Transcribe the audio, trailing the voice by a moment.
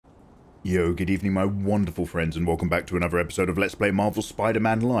Yo, good evening my wonderful friends and welcome back to another episode of Let's Play Marvel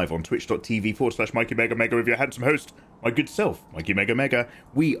Spider-Man live on twitch.tv/MikeyMegaMega with your handsome host, my good self, Mikey Mega Mega.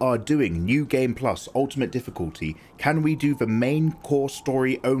 We are doing New Game Plus, Ultimate Difficulty. Can we do the main core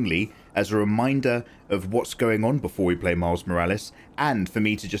story only as a reminder of what's going on before we play Miles Morales and for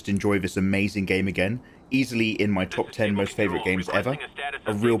me to just enjoy this amazing game again? Easily in my top 10 most favorite games ever.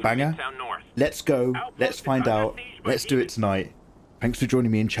 A real banger. Let's go, let's find out, let's do it tonight. Thanks for joining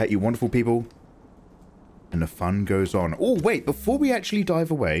me in chat, you wonderful people. And the fun goes on. Oh, wait, before we actually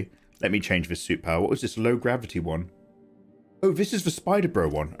dive away, let me change this suit power. What was this low gravity one? Oh, this is the Spider Bro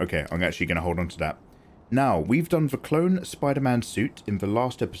one. Okay, I'm actually going to hold on to that. Now, we've done the clone Spider-Man suit in the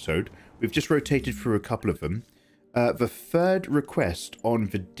last episode. We've just rotated through a couple of them. The third request on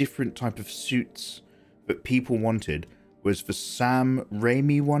the different type of suits that people wanted was the Sam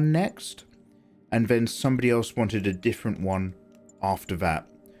Raimi one next. And then somebody else wanted a different one after that.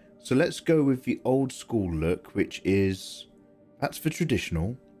 So let's go with the old school look, which is, that's for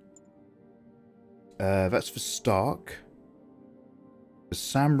traditional, that's for Stark. The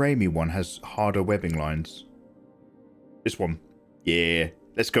Sam Raimi one has harder webbing lines. This one, yeah,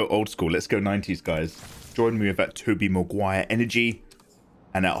 let's go old school, let's go 90s guys. Join me with that Tobey Maguire energy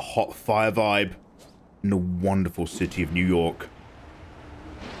and that hot fire vibe in the wonderful city of New York.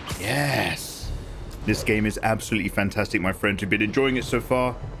 Yes. This game is absolutely fantastic, my friends. We've been enjoying it so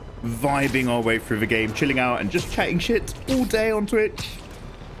far, vibing our way through the game, chilling out and just chatting shit all day on Twitch.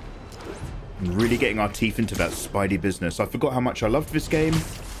 And really getting our teeth into that Spidey business. I forgot how much I loved this game.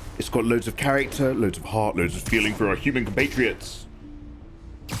 It's got loads of character, loads of heart, loads of feeling for our human compatriots.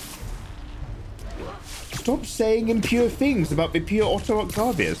 Stop saying impure things about the pure Otto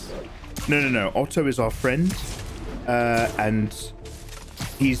Octavius. No. Otto is our friend. And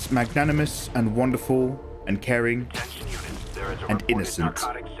he's magnanimous and wonderful and caring and innocent.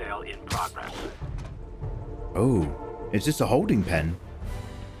 Oh, is this a holding pen?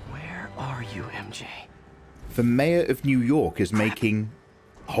 Where are you, MJ? The mayor of New York is making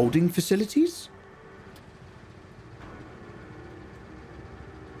holding facilities?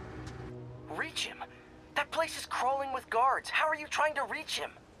 Reach him? That place is crawling with guards. How are you trying to reach him?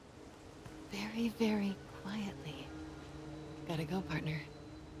 Very, very quietly. Gotta go, partner.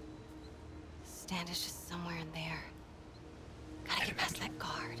 Standish is somewhere in there. Gotta get past that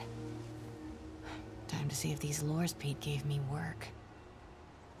guard. Time to see if these lures Pete gave me work.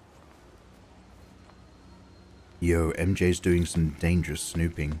 Yo, MJ's doing some dangerous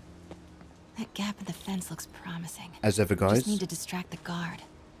snooping. That gap in the fence looks promising. As ever, guys, Just need to distract the guard.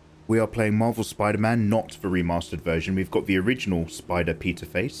 we are playing Marvel Spider-Man, not the remastered version. We've got the original Spider Peter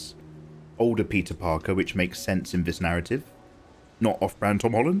face, older Peter Parker, which makes sense in this narrative. Not off-brand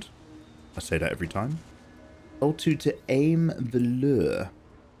Tom Holland. I say that every time. L2 to aim the lure.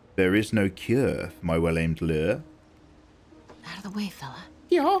 There is no cure for my well-aimed lure. Out of the way, fella.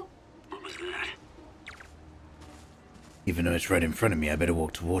 Yeah. Even though it's right in front of me, I better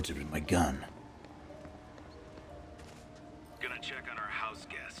walk towards it with my gun. Gonna check on our house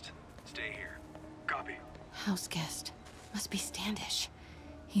guest. Stay here. Copy. House guest. Must be Standish.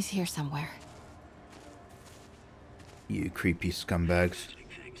 He's here somewhere. You creepy scumbags.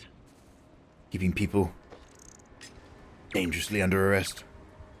 Keeping people dangerously under arrest.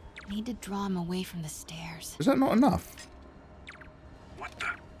 Need to draw him away from the stairs. Is that not enough? What the?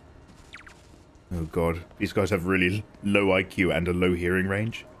 Oh god, these guys have really low IQ and a low hearing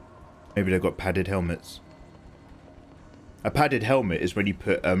range. Maybe they've got padded helmets. A padded helmet is when you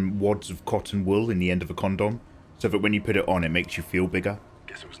put wads of cotton wool in the end of a condom, so that when you put it on, it makes you feel bigger.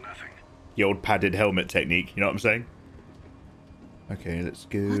 Guess it was nothing. The old padded helmet technique, you know what I'm saying? Okay, let's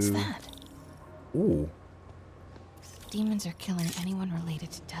go. What's that? Ooh. Demons are killing anyone related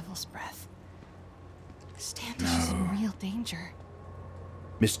to Devil's Breath. Standish is in real danger.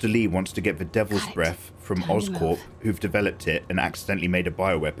 Mr. Lee wants to get the Devil's Breath from Time to Oscorp, move. who've developed it and accidentally made a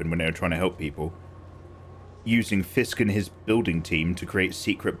bioweapon when they were trying to help people, using Fisk and his building team to create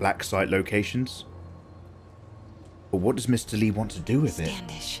secret black site locations. But what does Mr. Lee want to do with it?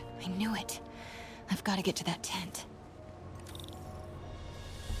 Standish. I knew it. I've got to get to that tent.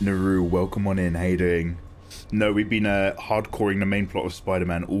 Naru, welcome on in. How you doing? No, we've been hardcoring the main plot of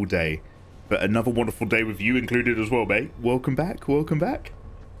Spider-Man all day, but another wonderful day with you included as well, mate. Welcome back. Welcome back.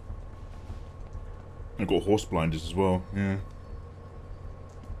 I've got horse blinders as well. Yeah.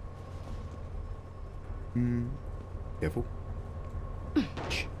 Careful.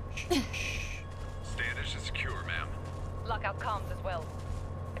 Standish is secure, ma'am. Lockout comms as well.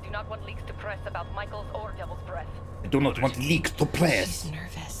 I do not want leaks to press about Michaels or Devil's Breath. I do not want leaks to press. She's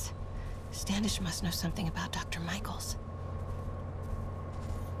nervous. Standish must know something about Dr. Michaels.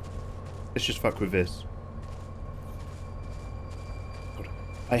 Let's just fuck with this. God.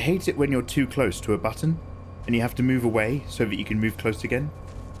 I hate it when you're too close to a button and you have to move away so that you can move close again.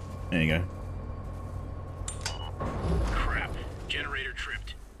 There you go. Crap. Generator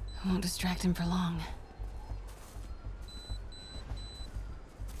tripped. I won't distract him for long.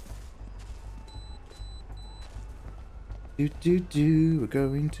 We're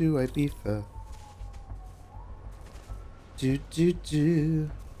going to Ibiza.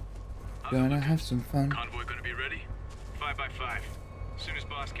 Gonna have some fun. Convoy gonna be ready? 5 by 5. As soon as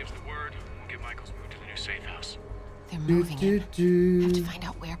boss gives the word, we'll get Michaels moved to the new safe house. They're moving it. Have to find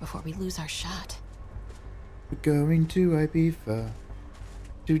out where before we lose our shot. We're going to Ibiza.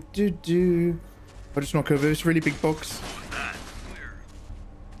 I'll just knock over this really big box. Where?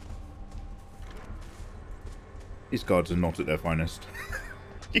 These guards are not at their finest.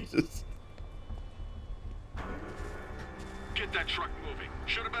 Jesus. Get that truck moving.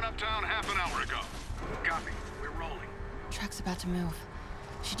 Should have been uptown half an hour ago. Copy. We're rolling. Truck's about to move.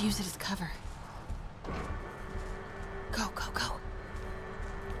 Should use it as cover. Go, go, go.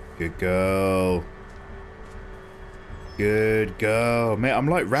 Good girl. Good girl. Mate, I'm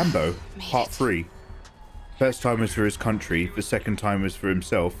like Rambo. Part 3. First time was for his country. The second time was for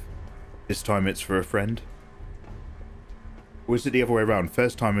himself. This time it's for a friend. Or is it the other way around?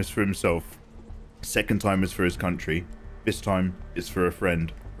 First time is for himself. Second time is for his country. This time is for a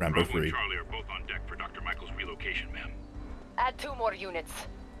friend. Rambo 3. and Charlie are both on deck for Dr. Michael's relocation, ma'am. Add 2 more units.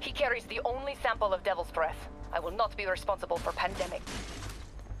 He carries the only sample of Devil's Breath. I will not be responsible for pandemic.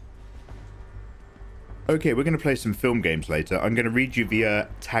 Okay, we're going to play some film games later. I'm going to read you the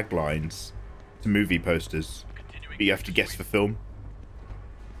taglines to movie posters. But you have to guess the film.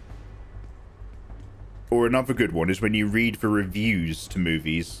 Or another good one is when you read the reviews to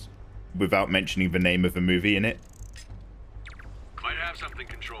movies without mentioning the name of the movie in it. Might have something,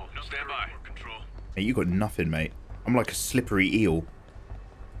 Control. No, stand by. Control. Hey, you got nothing, mate. I'm like a slippery eel.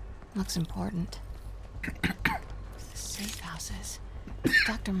 Looks important. The safe houses.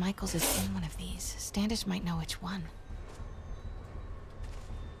 Dr. Michaels is in one of these. Standish might know which one.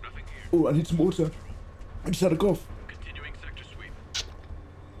 Nothing here. Oh, I need some water. I just had a cough. Continuing sector sweep.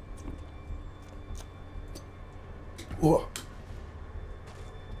 What?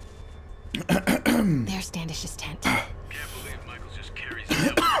 There's Standish's tent. Can't believe Michaels just carries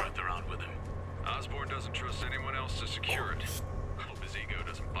Devil's Breath around with him. Osborn doesn't trust anyone else to secure it. Hope his ego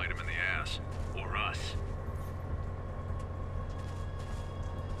doesn't bite him in the ass. Or us.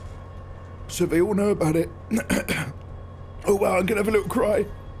 So they all know about it. Oh wow, I'm gonna have a little cry.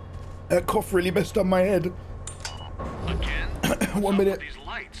 That cough really messed up my head. Again? 1 minute. These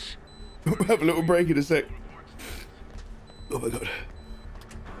lights. We'll have a little break in a sec. Oh my god.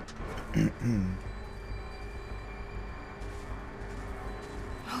 Move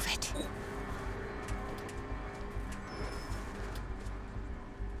it.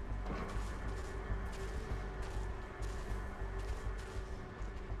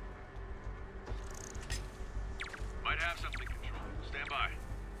 Might have something, Control. Stand by.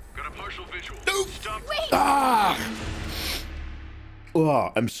 Got a partial visual. Stop. Wait! Ah!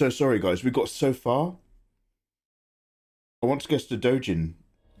 Oh, I'm so sorry, guys. We got so far. I want to guess the Dojin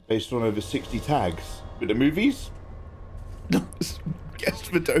based on over 60 tags. With the movies? Guess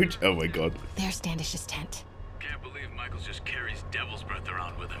the Dojin. Oh my god. There's Standish's tent. Can't believe Michaels just carries Devil's Breath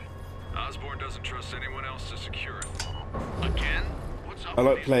around with him. Osborn doesn't trust anyone else to secure it. Again? What's up I with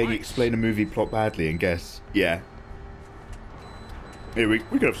like these playing lights? explain a movie plot badly and guess. Yeah. Here we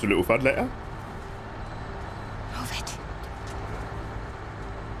could have some little fun later. Move it.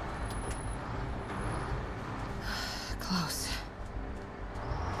 Close.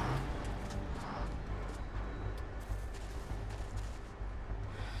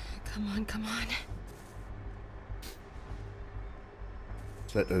 Come on, come on.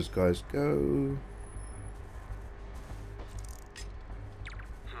 Let's let those guys go.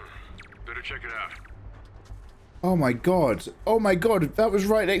 Better check it out. Oh my god. Oh my god. That was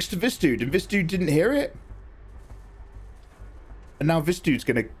right next to this dude. And this dude didn't hear it? And now this dude's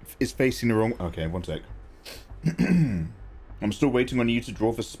is facing the wrong... Okay, one sec. I'm still waiting on you to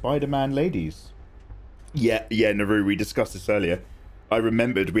draw the Spider-Man ladies. Yeah, Naru, we discussed this earlier. I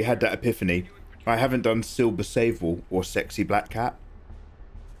remembered we had that epiphany. I haven't done Silver Sable or Sexy Black Cat.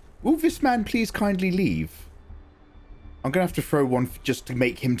 Will this man please kindly leave? I'm going to have to throw one just to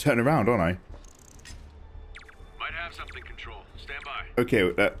make him turn around, aren't I? Might have something, Control. Stand by.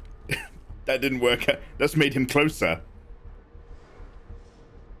 Okay, that didn't work. That's made him closer.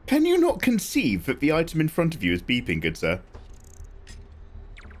 Can you not conceive that the item in front of you is beeping, good sir?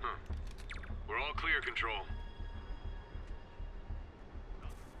 We're all clear, Control.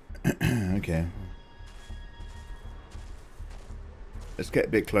 Okay. Let's get a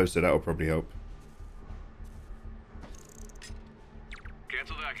bit closer, that'll probably help.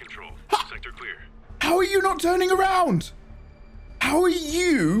 Cancel that control. Sector clear. How are you not turning around? How are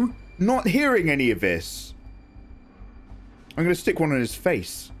you not hearing any of this? I'm going to stick one on his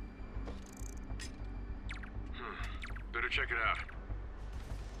face. Better check it out.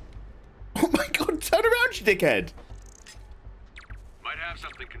 Oh my god, turn around, you dickhead. Might have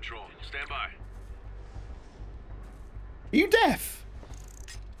something, control. Stand by. Are you deaf?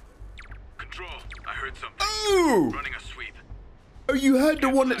 Control, I heard something. Oh! Running a sweep. Oh, you heard the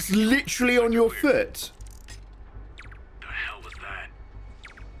one that's literally on your foot. The hell was that?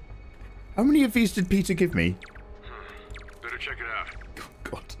 How many of these did Peter give me? Better check it out. Oh,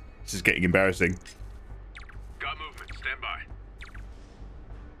 god, this is getting embarrassing. Got movement. Stand by.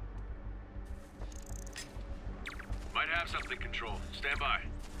 Might have something, control. Stand by.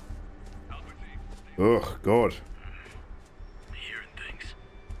 Oh, god. Hearing things.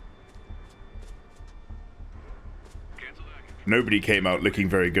 Cancel that control. Nobody came out looking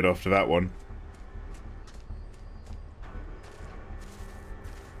very good after that one.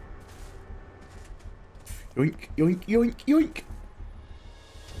 Yoink, yoink, yoink, yoink.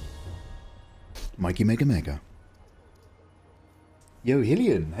 Mikey Mega Mega. Yo,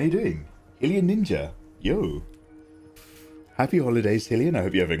 Hillian, how you doing? Hillian Ninja. Yo. Happy holidays, Hillian. I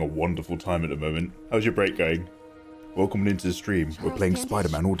hope you're having a wonderful time at the moment. How's your break going? Welcome into the stream. We're playing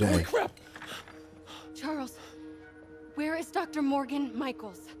Spider-Man all day. Holy crap! Charles, where is Dr. Morgan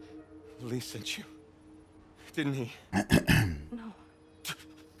Michaels? Lee sent you, didn't he? No.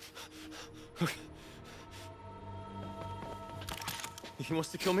 He wants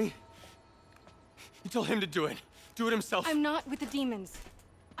to kill me? You tell him to do it. Do it himself. I'm not with the demons.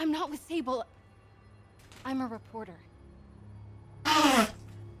 I'm not with Sable. I'm a reporter.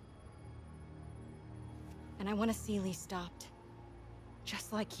 And I want to see Lee stopped.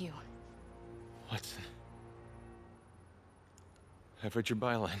 Just like you. Watson. I've read your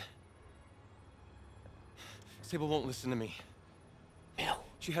byline. Sable won't listen to me.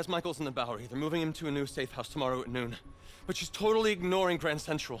 She has Michaels in the Bowery. They're moving him to a new safe house tomorrow at noon. But she's totally ignoring Grand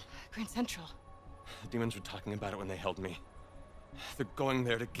Central. Grand Central? The demons were talking about it when they held me. They're going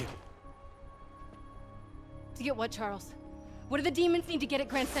there to get... To get what, Charles? What do the demons need to get at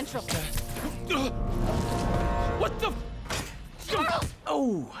Grand Central? What the... Charles!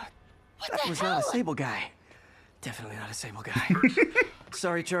 Oh, What that the was hell? not a Sable guy. Definitely not a Sable guy.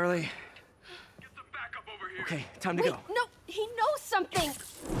 Sorry, Charlie. Get some backup over here. Okay, time to Wait, go. no, he knows something!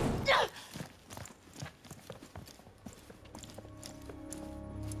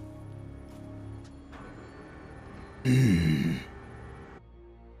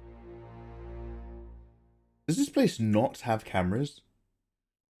 Does this place not have cameras?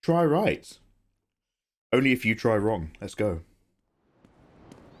 Try right. Only if you try wrong. Let's go.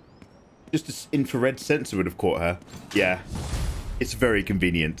 Just this infrared sensor would have caught her. Yeah. It's very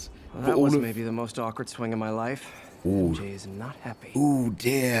convenient. Well, But that all was of- maybe the most awkward swing of my life. Ooh. MJ is not happy. Ooh,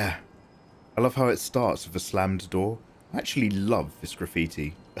 dear. I love how it starts with a slammed door. I actually love this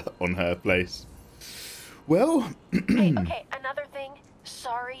graffiti on her place. Well, Hey, okay, another thing.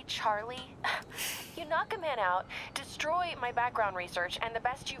 Sorry, Charlie. You knock a man out, destroy my background research, and the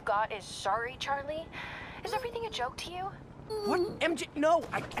best you've got is sorry, Charlie? Is everything a joke to you? What? MJ? No,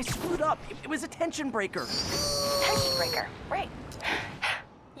 I screwed up. It was a tension breaker. Tension breaker, right.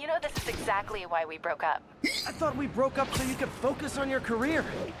 You know, this is exactly why we broke up. I thought we broke up so you could focus on your career.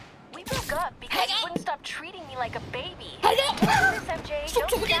 We broke up because you wouldn't stop treating me like a baby. Don't do this, MJ. Don't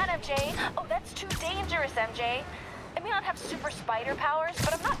do that, MJ. Oh, that's too dangerous, MJ. I may not have super spider powers,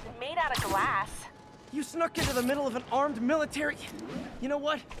 but I'm not made out of glass. You snuck into the middle of an armed military... You know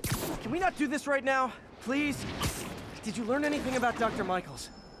what? Can we not do this right now? Please? Did you learn anything about Dr. Michaels?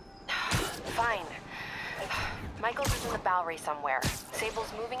 Fine. Michaels is in the Bowery somewhere.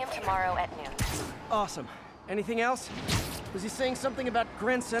 Sable's moving him tomorrow at noon. Awesome. Anything else? Was he saying something about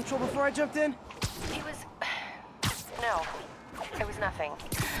Grand Central before I jumped in? He was... No. It was nothing.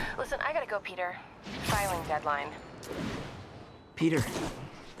 Listen, I gotta go, Peter. Filing deadline. Peter.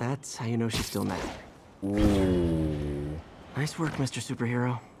 That's how you know she's still mad. ooh. Nice work, Mr.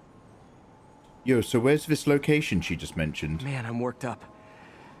 Superhero. Yo, so where's this location she just mentioned? Man, I'm worked up.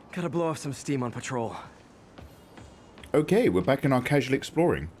 Gotta blow off some steam on patrol. Okay, we're back in our casual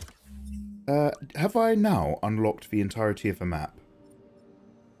exploring. Have I now unlocked the entirety of the map?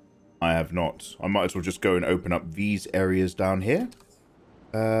 I have not. I might as well just go and open up these areas down here.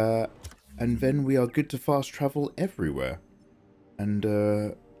 And then we are good to fast travel everywhere. And,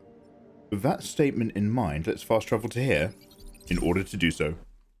 with that statement in mind, let's fast travel to here in order to do so.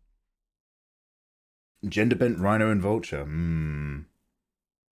 Gender bent Rhino and Vulture. A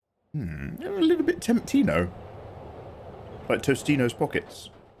little bit Temptino. Like Tostino's pockets.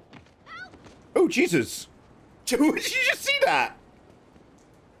 Oh, Jesus! Did you just see that?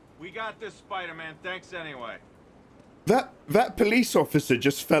 We got this, Spider-Man. Thanks anyway. That police officer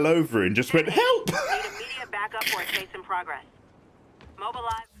just fell over and just went, help! Need immediate backup for a case in progress.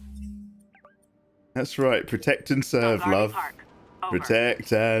 Mobilize. That's right. Protect and serve, Garden love. Park. Over.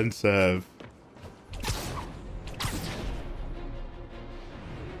 Protect and serve.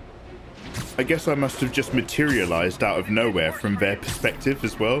 I guess I must have just materialized out of nowhere from their perspective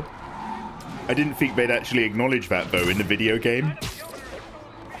as well. I didn't think they'd actually acknowledge that, though, in the video game.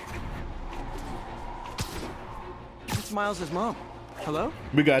 It's Miles' mom. Hello?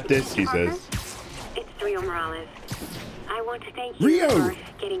 We got this, he says. It's Rio Morales. I want to thank you Rio! for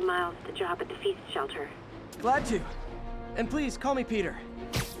getting Miles the job at the feast shelter. Glad to. And please, call me Peter.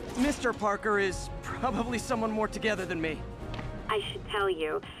 Mr. Parker is probably someone more together than me. I should tell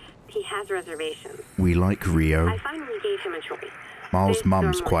you, he has reservations. We like Rio. I finally gave him a choice. Miles' This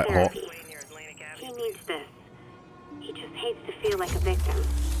mum's or more quite hot. therapy. He needs this. He just hates to feel like a victim.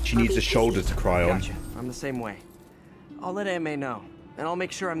 She needs a shoulder to cry on. Gotcha. I'm the same way. I'll let Aunt May know, and I'll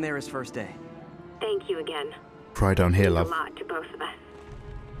make sure I'm there his first day. Thank you again. Cry down here, Means love. a lot to both of us.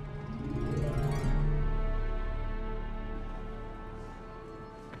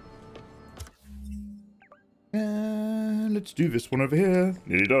 Let's do this one over here.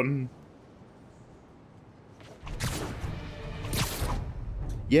 Nearly done.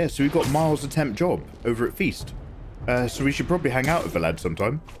 Yeah, so we've got Miles' temp job over at Feast. So we should probably hang out with the lad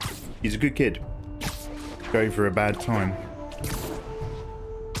sometime. He's a good kid. Going for a bad time.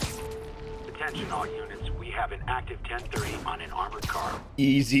 Attention all units, we have an active 1030 on an armored car.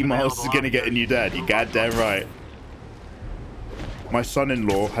 Easy, Miles is gonna get a new dad. You goddamn right. My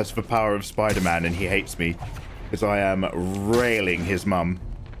son-in-law has the power of Spider-Man and he hates me because I am railing his mum.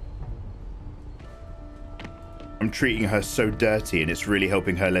 I'm treating her so dirty and it's really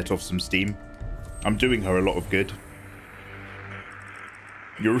helping her let off some steam. I'm doing her a lot of good.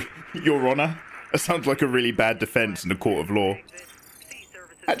 Your Honor? That sounds like a really bad defense in a court of law.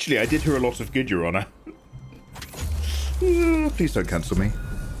 Actually, I did her a lot of good, Your Honor. Please don't cancel me.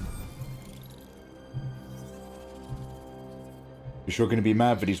 You're sure going to be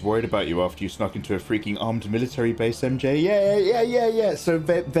mad that he's worried about you after you snuck into a freaking armed military base, MJ? Yeah. So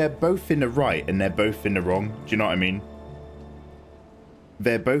they're both in the right and they're both in the wrong. Do you know what I mean?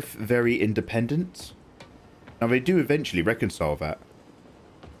 They're both very independent. Now, they do eventually reconcile that.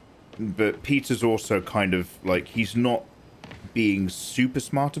 But Peter's also kind of like, he's not being super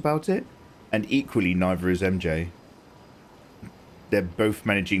smart about it. And equally, neither is MJ. They're both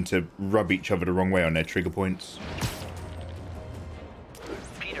managing to rub each other the wrong way on their trigger points.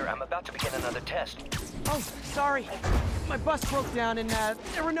 Peter, I'm about to begin another test. Oh, sorry. My bus broke down and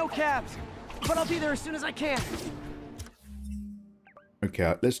there were no cabs. But I'll be there as soon as I can.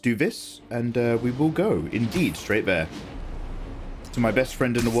 Okay, let's do this, and we will go, indeed, straight there. To my best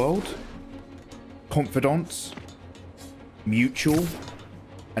friend in the world, confidant, mutual,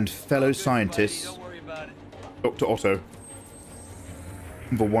 and fellow scientist, Dr. Otto.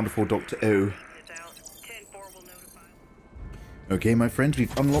 The wonderful Dr. O. Okay, my friends,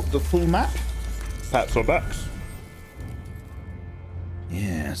 we've unlocked the full map. Pats our backs.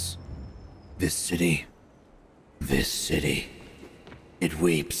 Yes. This city. It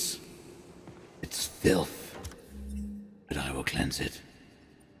weeps. It's filth. But I will cleanse it.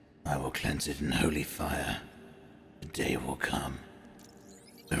 I will cleanse it in holy fire. The day will come.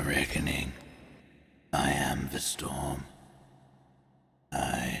 The reckoning. I am the storm.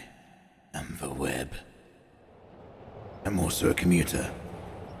 I am the web. I'm also a commuter.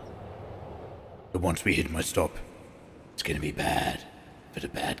 But once we hit my stop, it's gonna be bad for the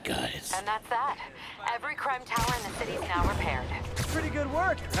bad guys. And that's that. Every crime tower in the city's now repaired. Pretty good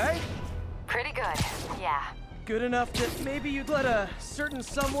work, right? Pretty good, yeah. Good enough that maybe you'd let a certain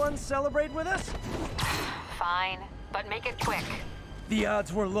someone celebrate with us? Fine, but make it quick. The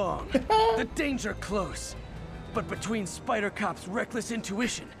odds were long, the danger close. But between Spider Cop's reckless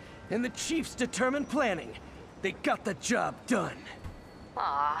intuition and the Chief's determined planning, they got the job done.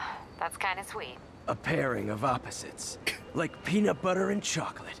 Aw, that's kind of sweet. A pairing of opposites, like peanut butter and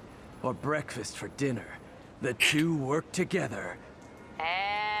chocolate, or breakfast for dinner. The two work together.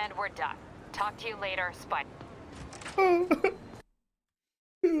 And we're done. Talk to you later, Spider.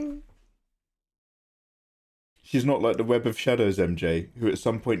 She's not like the Web of Shadows MJ, who at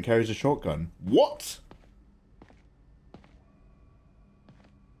some point carries a shotgun. What?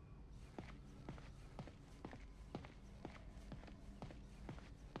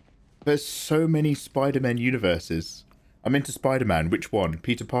 There's so many Spider-Man universes. I'm into Spider-Man. Which one?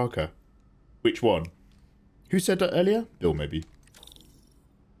 Peter Parker. Which one? Who said that earlier? Bill, maybe.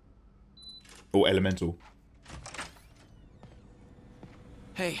 Or Elemental.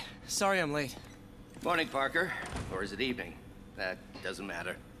 Hey, sorry I'm late. Morning, Parker. Or is it evening? That doesn't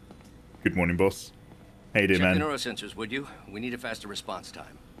matter. Good morning, boss. Hey there, man. Check the neurosensors, would you? We need a faster response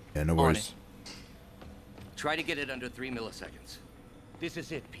time. Yeah, no worries. Try to get it under 3 milliseconds. This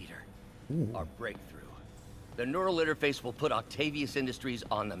is it, Peter. Ooh. Our breakthrough. The neural interface will put Octavius Industries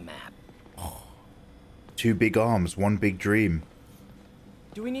on the map. Oh. 2 big arms, 1 big dream.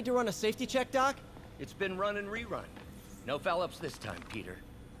 Do we need to run a safety check, Doc? It's been run and rerun. No foul-ups this time, Peter.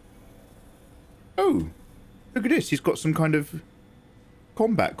 Oh, look at this. He's got some kind of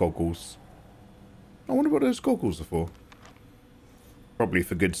combat goggles. I wonder what those goggles are for. Probably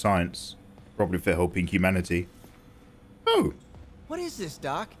for good science. Probably for helping humanity. Oh. What is this,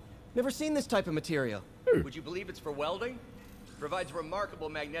 Doc? Never seen this type of material. Oh. Would you believe it's for welding? Provides remarkable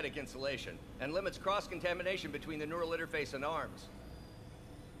magnetic insulation and limits cross-contamination between the neural interface and arms.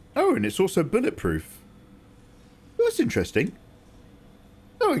 Oh, and it's also bulletproof. Well, that's interesting.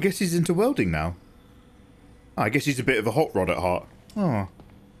 Oh, I guess he's into welding now. Oh, I guess he's a bit of a hot rod at heart. Oh.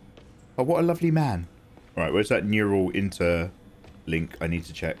 Oh, what a lovely man. Alright, where's that neural interlink I need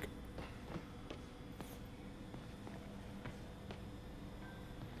to check?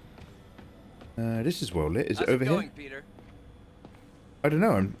 This is well lit. Is it over here? Peter? I don't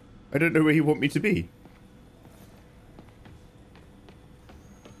know. I don't know where you want me to be.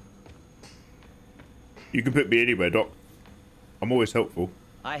 You can put me anywhere, Doc. I'm always helpful.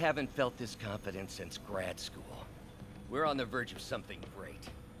 I haven't felt this confident since grad school. We're on the verge of something great.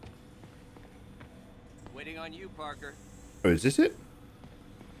 Waiting on you, Parker. Oh, is this it?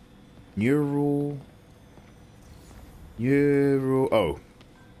 Neural... Oh.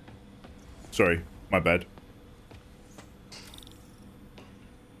 Sorry, my bad.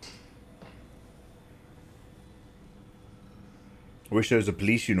 I wish there was a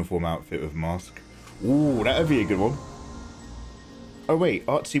police uniform outfit with mask. Ooh, that'd be a good one. Oh wait,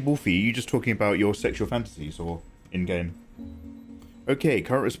 Artsy Wolfie, are you just talking about your sexual fantasies or in-game? Okay,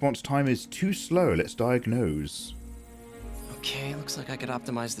 current response time is too slow. Let's diagnose. Okay, looks like I could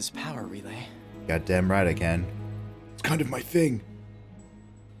optimize this power relay. Goddamn right I can. It's kind of my thing.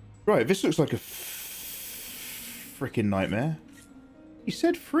 Right, this looks like a frickin' nightmare. You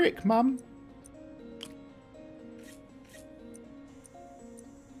said frick, mum.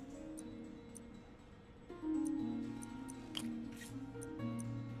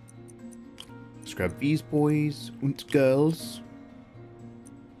 Let's grab these boys and girls.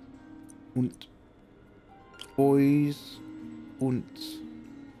 Und boys und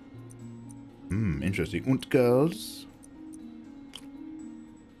interesting. Und girls.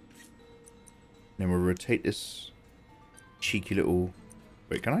 Then we'll rotate this cheeky little...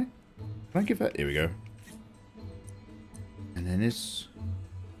 Wait, can I? Can I give that? Here we go. And then this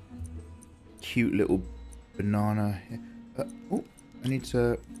cute little banana here. Oh, I need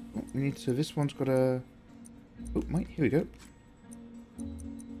to... Oh, we need to... This one's got a... Oh, wait, here we go.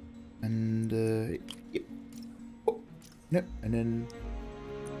 And, yep. Oh, no, and then...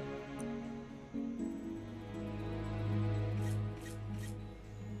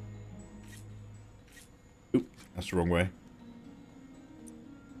 Oop, that's the wrong way.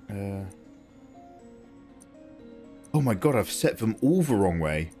 Oh my god, I've set them all the wrong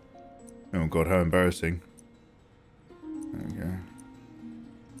way. Oh god, how embarrassing. There we go.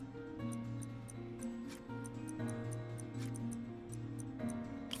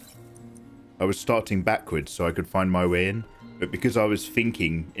 I was starting backwards so I could find my way in, but because I was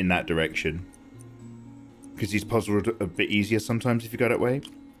thinking in that direction, because these puzzles are a bit easier sometimes if you go that way,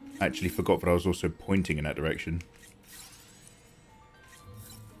 I actually forgot that I was also pointing in that direction.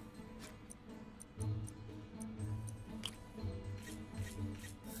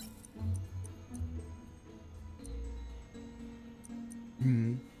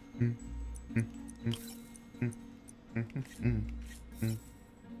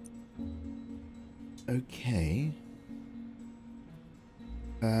 Okay.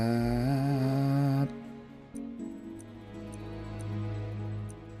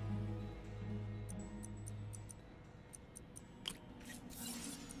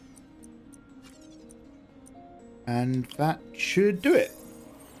 And that should do it.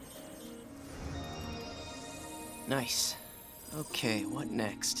 Nice. Okay, what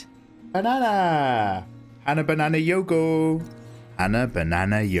next? Banana! Hannah Banana Yogo! Hannah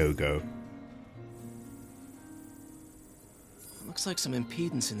Banana Yogo. Looks like some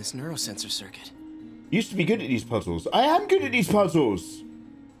impedance in this neurosensor circuit. Used to be good at these puzzles. I am good at these puzzles!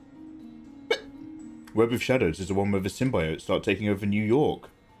 Web of Shadows is the one where the symbiotes start taking over New York.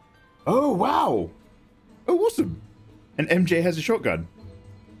 Oh, wow! Oh, awesome! And MJ has a shotgun.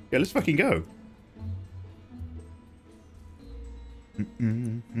 Yeah, let's fucking go.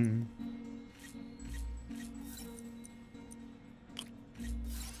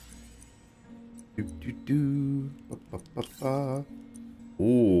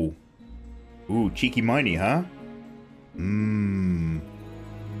 Ooh. Ooh, cheeky miney, huh? Miney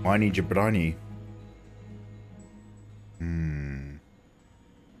Jabrani.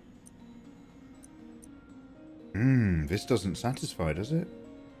 This doesn't satisfy, does it?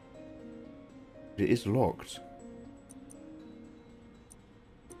 It is locked.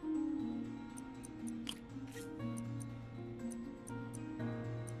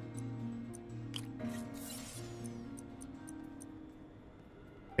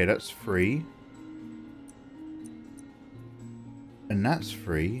 Okay, that's free. And that's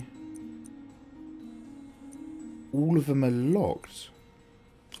free. All of them are locked.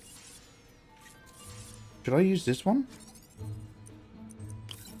 Should I use this one?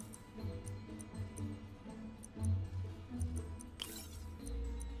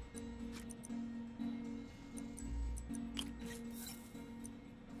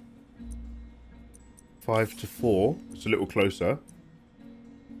 Five to 4. It's a little closer.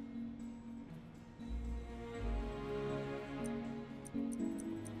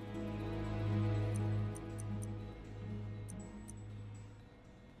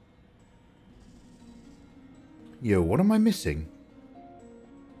 Yo, what am I missing?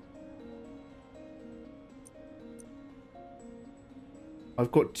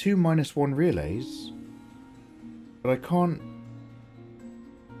 I've got 2 -1 relays, but I can't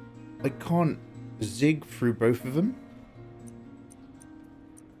zig through both of them,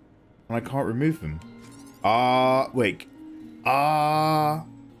 and I can't remove them. Wait. Oh,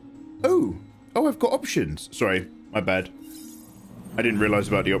 I've got options. Sorry, my bad. I didn't realize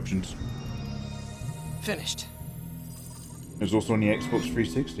about the options. Finished. It was also on the Xbox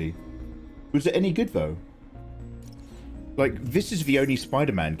 360. Was it any good, though? Like, this is the only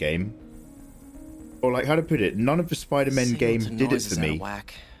Spider-Man game. Or, like, how to put it, none of the Spider-Man games did it for me.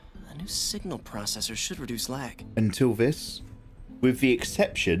 Whack. A new signal processor should reduce lag. Until this. With the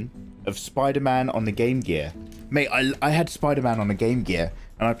exception of Spider-Man on the Game Gear. Mate, I had Spider-Man on the Game Gear,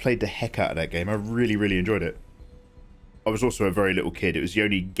 and I played the heck out of that game. I really, really enjoyed it. I was also a very little kid. It was the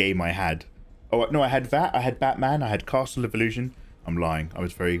only game I had. Oh, no, I had that. I had Batman. I had Castle of Illusion. I'm lying. I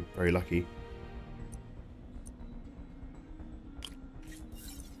was very, very lucky.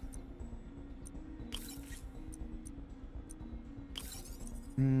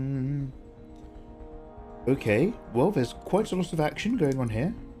 Okay. Well, there's quite a lot of action going on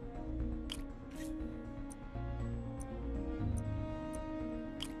here.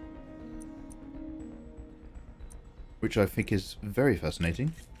 Which I think is very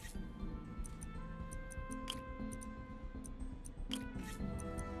fascinating.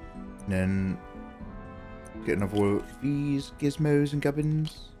 And then get another one of these gizmos and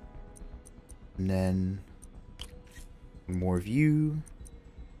gubbins. And then more of you.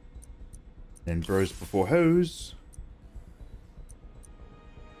 Then bros before hoes.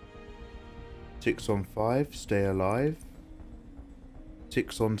 6 on 5, stay alive.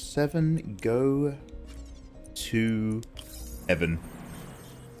 6 on 7, go to heaven.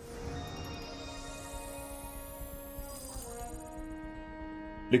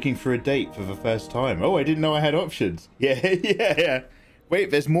 Looking for a date for the first time. Oh, I didn't know I had options. Yeah.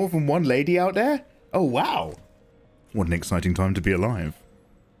 Wait, there's more than one lady out there? Oh, wow. What an exciting time to be alive.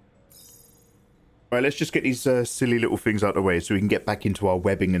 Alright, let's just get these silly little things out of the way so we can get back into our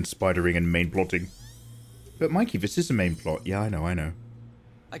webbing and spidering and main plotting. But Mikey, this is a main plot. Yeah, I know.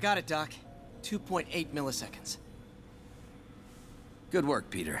 I got it, Doc. 2.8 milliseconds. Good work,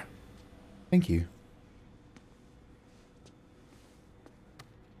 Peter. Thank you.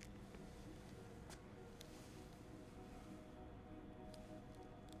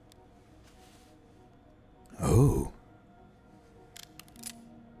 Oh.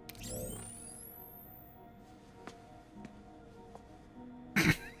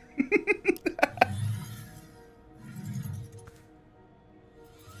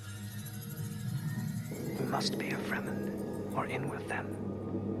 We must be a Fremen, or in with them.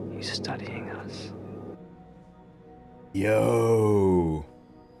 He's studying us. Yo.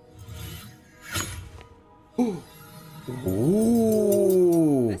 Ooh.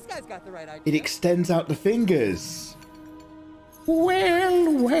 This guy's got the right idea. It extends out the fingers.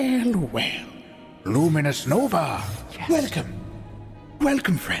 Well. Luminous Nova. Yes.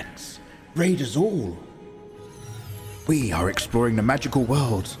 Welcome, friends. Raiders all. We are exploring the magical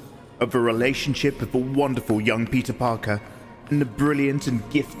world of a relationship with a wonderful young Peter Parker and the brilliant and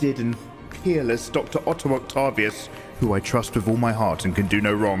gifted and peerless Dr. Otto Octavius, who I trust with all my heart and can do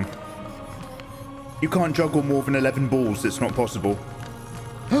no wrong. You can't juggle more than 11 balls, it's not possible.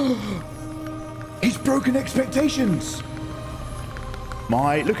 He's broken expectations!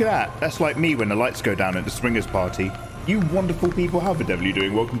 Look at that. That's like me when the lights go down at the swingers party. You wonderful people, how the devil are you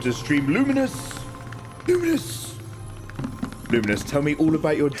doing? Welcome to the stream. Luminous! Luminous! Luminous, tell me all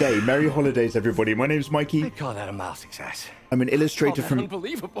about your day. Merry holidays, everybody. My name's Mikey. I call that a mild success. I'm an illustrator from...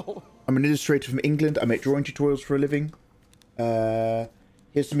 Unbelievable. I'm an illustrator from England. I make drawing tutorials for a living.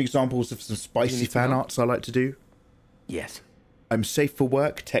 Here's some examples of some spicy fan arts I like to do. Yes. I'm safe for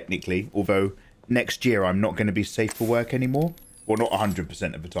work, technically, although next year I'm not going to be safe for work anymore. Well, not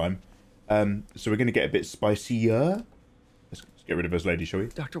 100% of the time. So we're going to get a bit spicier. Let's get rid of those ladies, shall we?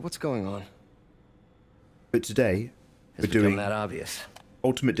 Doctor, what's going on? But today, we're doing that obvious.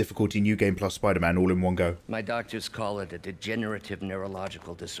 Ultimate Difficulty New Game Plus Spider-Man all in one go. My doctors call it a degenerative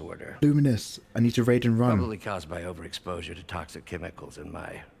neurological disorder. Luminous, I need to raid and run. Probably caused by overexposure to toxic chemicals in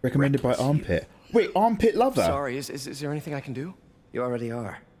my... Recommended by Armpit. Wait, Armpit Lover? Sorry, is there anything I can do? You already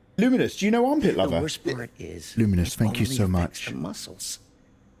are. Luminous, do you know Armpit Lover? The worst part is... Luminous, thank you so much. The muscles.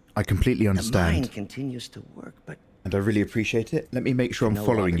 I completely understand. The mind continues to work, but... And I really appreciate it. Let me make sure I'm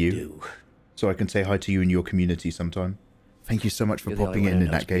following you. So I can say hi to you in your community sometime. Thank you so much for popping in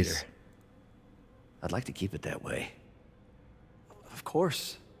that case. Peter. I'd like to keep it that way. Of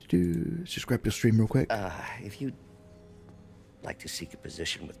course. Let's just grab your stream real quick. If you'd like to seek a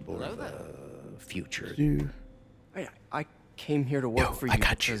position with more of a future. I came here to work for you. I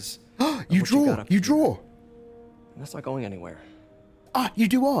got you. Because you draw. You draw. That's not going anywhere. You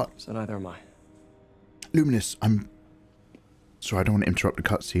do art. So neither am I. Luminous, I'm sorry, I don't want to interrupt the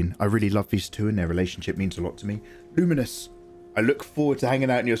cutscene. I really love these two and their relationship means a lot to me. Luminous, I look forward to hanging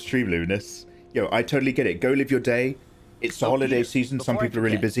out in your stream, Luminous. Yo, I totally get it. Go live your day. It's the holiday season. Some people are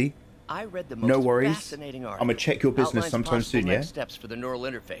really busy. I read the most no worries. Fascinating I'm gonna check your business sometime soon, yeah? Steps for the neural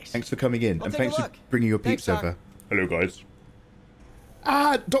interface. Thanks for coming in, and thanks for bringing your peeps over. Hello, guys.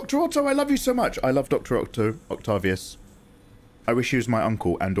 Dr. Otto, I love you so much. I love Dr. Octavius. I wish he was my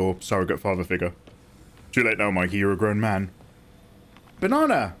uncle and or surrogate father figure. Too late now, Mikey. You're a grown man.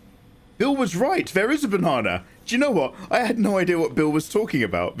 Banana! Bill was right. There is a banana. Do you know what? I had no idea what Bill was talking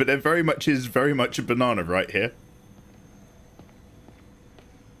about, but there very much is very much a banana right here.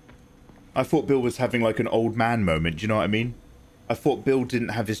 I thought Bill was having like an old man moment. Do you know what I mean? I thought Bill didn't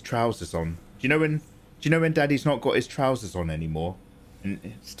have his trousers on. Do you know when Daddy's not got his trousers on anymore? And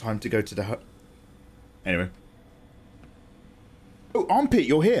it's time to go to the Anyway. Oh, Armpit,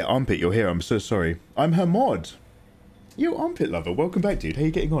 you're here. Armpit, you're here. I'm so sorry. I'm her mod. Yo, Armpit Lover, welcome back, dude. How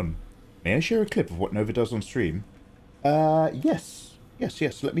you getting on? May I share a clip of what Nova does on stream? Yes.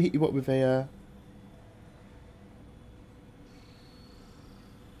 Yes. Let me hit you up with a,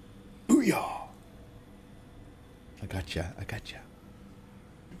 Booyah! I gotcha.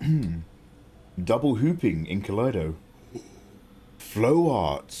 Double hooping in Kaleido. Flow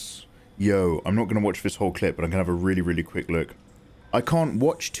arts. Yo, I'm not going to watch this whole clip, but I'm going to have a really, really quick look. I can't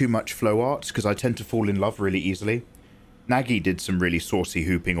watch too much flow arts because I tend to fall in love really easily. Nagy did some really saucy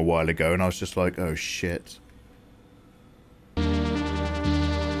hooping a while ago, and I was just like, oh shit.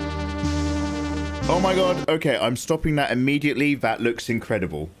 Oh my god. Okay, I'm stopping that immediately. That looks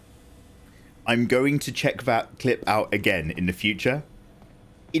incredible. I'm going to check that clip out again in the future.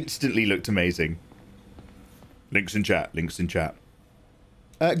 Instantly looked amazing. Links in chat.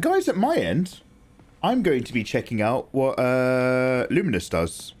 Guys, at my end, I'm going to be checking out what Luminous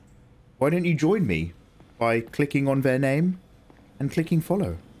does. Why don't you join me by clicking on their name and clicking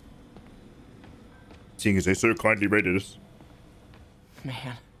follow? Seeing as they so kindly rated us.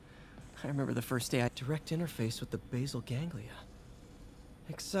 Man, I remember the first day I direct interface with the basal ganglia.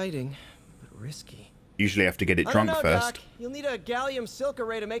 Exciting, but risky. Usually have to get it drunk first. Doc. You'll need a gallium silk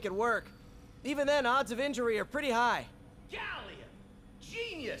array to make it work. Even then, odds of injury are pretty high. Gallium!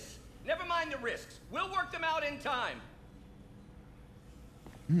 Genius! Never mind the risks. We'll work them out in time.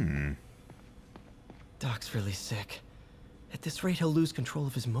 Doc's really sick. At this rate, he'll lose control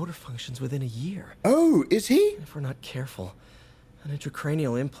of his motor functions within a year. Oh, is he? If we're not careful, an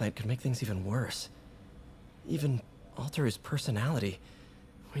intracranial implant could make things even worse. Even alter his personality.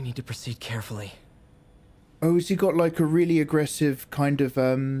 We need to proceed carefully. Oh, has he got like a really aggressive kind of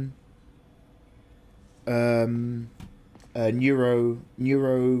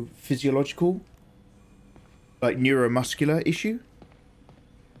neurophysiological, like neuromuscular issue?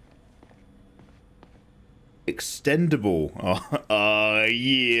 Extendable.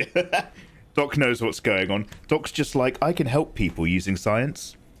 Yeah. Doc knows what's going on. Doc's just like, I can help people using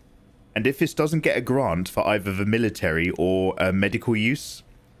science. And if this doesn't get a grant for either the military or medical use,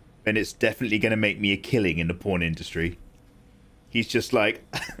 then it's definitely going to make me a killing in the porn industry. He's just like,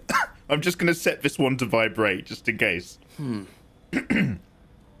 I'm just going to set this one to vibrate just in case. Okay,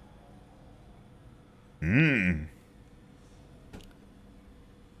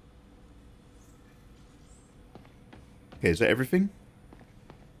 is that everything?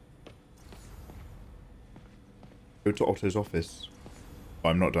 Go to Otto's office. Oh,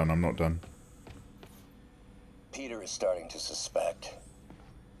 I'm not done, I'm not done. Peter is starting to suspect.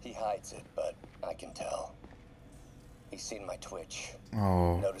 He hides it, but I can tell. He's seen my twitch.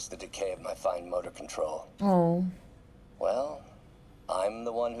 Oh. Noticed the decay of my fine motor control. Oh. Well, I'm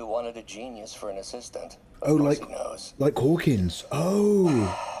the one who wanted a genius for an assistant. Oh, like Hawkins.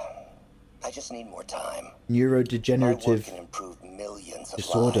 Oh. I just need more time. Neurodegenerative can improve millions of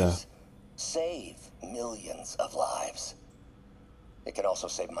disorder. Lives. Save millions of lives. It can also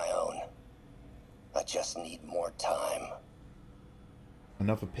save my own. I just need more time.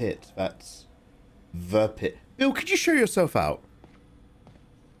 Another pit. That's the pit. Bill, could you show yourself out?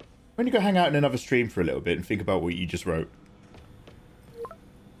 Why don't you go hang out in another stream for a little bit and think about what you just wrote?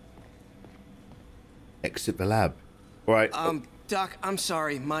 Exit the lab. All right. Doc, I'm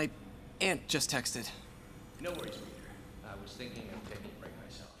sorry. My aunt just texted. No worries, Peter. I was thinking of taking a break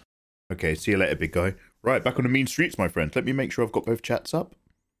myself. Okay, see you later, big guy. Right, back on the mean streets, my friend. Let me make sure I've got both chats up.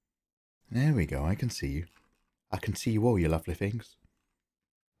 There we go. I can see you. I can see you all, you lovely things.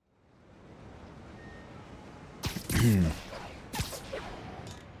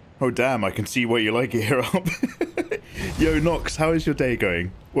 Oh, damn. I can see why you like it here up. Yo, Nox, how is your day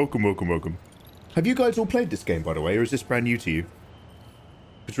going? Welcome, welcome, welcome. Have you guys all played this game, by the way, or is this brand new to you?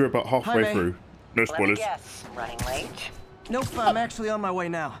 Because we're about halfway through. No spoilers. Let me guess. Running late? Nope, I'm actually on my way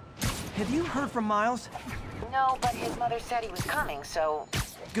now. Have you heard from Miles? No, but his mother said he was coming, so...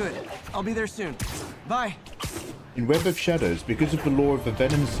 Good. I'll be there soon. Bye. In Web of Shadows, because of the law of the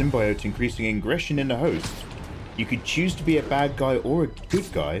Venom symbiote increasing aggression in the host, you could choose to be a bad guy or a good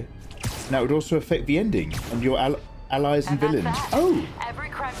guy, and that would also affect the ending and your allies and villains. Oh! Every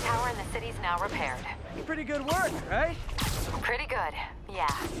crime tower in the city's now repaired. Pretty good work, right? Pretty good, yeah.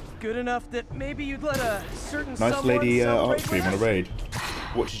 Good enough that maybe you'd let a certain Nice lady art stream on a raid.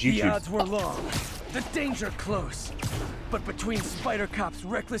 Watches YouTube. The odds were long, the danger close. But between Spider Cop's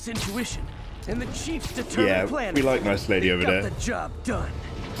reckless intuition and the Chief's determined planning, we like nice lady over there. The job done.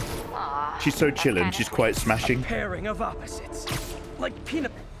 She's so chillin', she's quite smashing. A pairing of opposites, like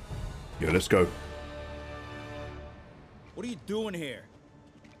peanut. Yo, let's go. What are you doing here?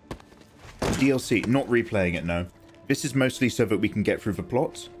 DLC, not replaying it, no. This is mostly so that we can get through the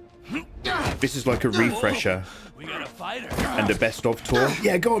plot. This is like a refresher. We got a fighter. And a best of tour.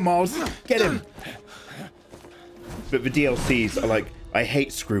 Yeah, go on, Miles. Get him. But the DLCs are like, I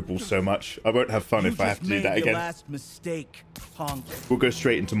hate Scruples so much. I won't have fun if I have to do that again. Last mistake, punk. We'll go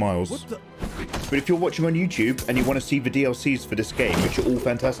straight into Miles. But if you're watching on YouTube and you want to see the DLCs for this game, which are all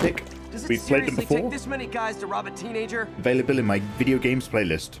fantastic, we've played them before. Take this many guys to rob a teenager? Available in my video games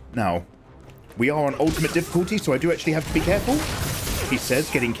playlist. Now, we are on ultimate difficulty, so I do actually have to be careful. He says,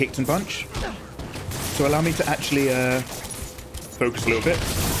 getting kicked and punched. So allow me to actually focus a little bit.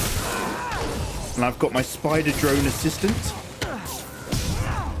 And I've got my spider drone assistant.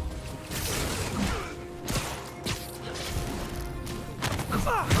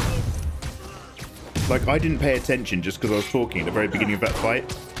 Like, I didn't pay attention just because I was talking at the very beginning of that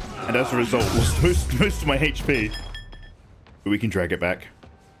fight. And as a result, lost most of my HP. But we can drag it back.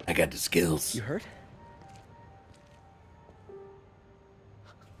 I got the skills. You hurt?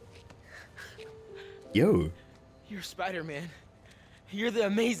 Yo. You're Spider-Man. You're the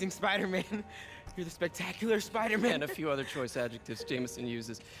amazing Spider-Man. You're the spectacular Spider-Man. And a few other choice adjectives Jameson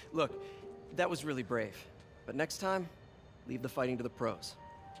uses. Look, that was really brave. But next time, leave the fighting to the pros.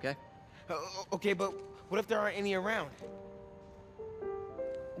 Okay? Okay, but what if there aren't any around?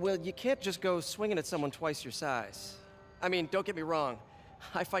 Well, you can't just go swinging at someone twice your size. I mean, don't get me wrong.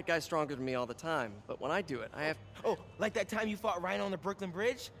 I fight guys stronger than me all the time, but when I do it, I have... Oh, like that time you fought Rhino on the Brooklyn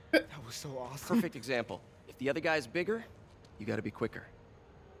Bridge? That was so awesome. Perfect example. If the other guy's bigger, you gotta be quicker.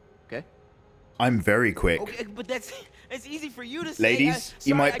 Okay? I'm very quick. Okay, but that's easy for you to say. Ladies,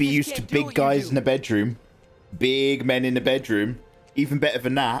 you might be used to big guys in the bedroom. Big men in the bedroom. Even better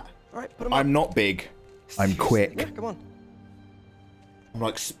than that. All right, put 'em I'm up. not big. I'm quick. Yeah, come on. I'm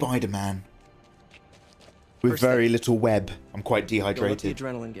like Spider-Man. With very little web. I'm quite Don't let the dehydrated.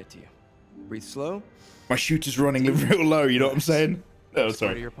 adrenaline get to you. Breathe slow. My shooter's running real low, you know what I'm saying? Oh, Start to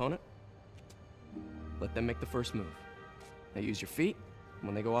sorry. your opponent. Let them make the first move. Now use your feet.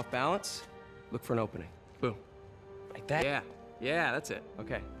 When they go off balance, look for an opening. Boom. Like that? Yeah. Yeah, that's it.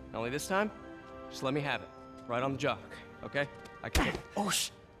 Okay. Only this time, just let me have it. Right on the job, okay? I can. Oh,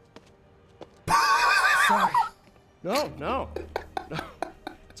 Sorry. No.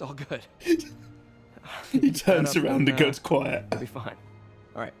 It's all good. He turns around and goes quiet. I'll be fine.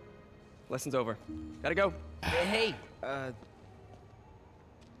 All right. Lesson's over. Gotta go. Hey,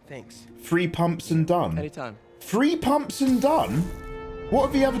 thanks. 3 pumps and done. Anytime. 3 pumps and done? What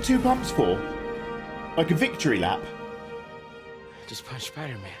are the other 2 pumps for? Like a victory lap? Just punch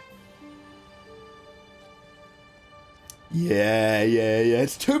Spider-Man. Yeah.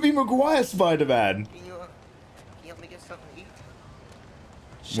 It's Tobey Maguire Spider-Man. Can you help me get something to eat?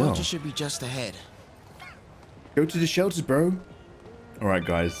 Shelter Well. should be just ahead. Go to the shelters, bro. Alright,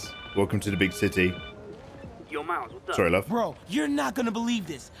 guys. Welcome to the big city. Yo, Miles, what's up? Sorry, love. Bro, you're not gonna believe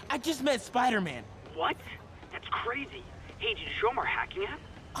this. I just met Spider-Man. What? That's crazy. Hey, did you show him our hacking app?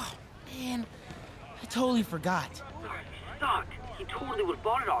 Oh, man. I totally forgot. Oh, you suck. He totally would have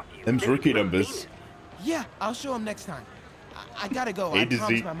bought it off you. Them's Then you rookie would've numbers. seen it. Yeah, I'll show him next time. I gotta go. Hey, I does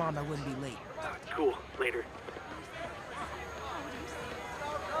promised he- my mom I wouldn't be late. Cool. Later.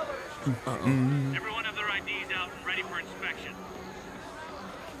 Everyone have their IDs out and ready for inspection.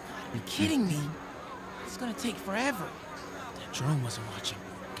 Are you kidding me? It's gonna take forever. That drone wasn't watching.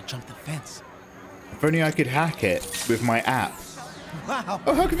 Could jump the fence. If only I could hack it with my app. Wow.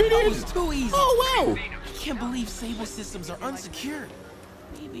 Oh, how convenient. That was too easy. Oh, wow. I can't believe Sable systems are unsecured.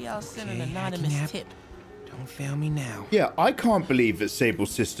 Maybe I'll send an anonymous tip. Don't fail me now. Yeah, I can't believe that Sable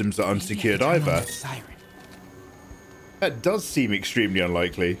systems are unsecured either. That does seem extremely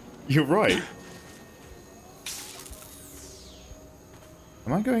unlikely. You're right.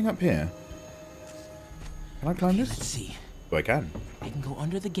 Am I going up here? Can I climb this? Let's see. Oh, I can. I can go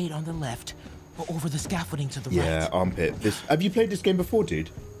under the gate on the left or over the scaffolding to the Yeah, right. armpit. This. Have you played this game before, dude?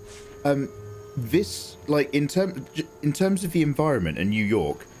 This, like, in terms of the environment in New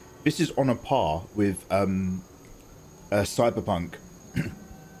York, this is on a par with Cyberpunk.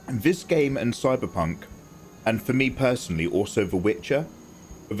 This game and Cyberpunk, and for me personally, also The Witcher,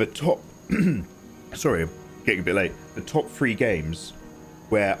 are the top. Sorry, I'm getting a bit late. The top 3 games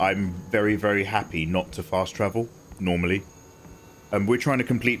where I'm very, very happy not to fast travel normally. We're trying to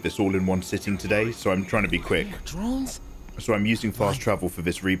complete this all in one sitting today, so I'm trying to be quick. Drones? So I'm using fast travel for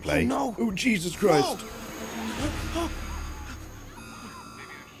this replay. Oh, no. Oh, Jesus Christ.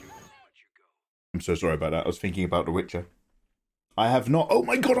 I'm so sorry about that. I was thinking about The Witcher. I have not. Oh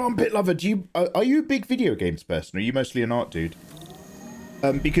my God, armpit lover. Are you a big video games person? Or are you mostly an art dude?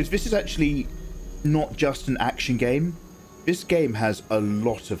 Because this is actually not just an action game. This game has a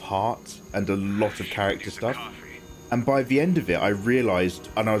lot of heart and a lot of character stuff. And by the end of it, I realized,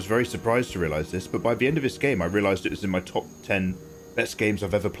 and I was very surprised to realize this, but by the end of this game, I realized it was in my top 10 best games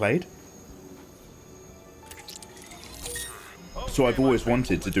I've ever played. So I've always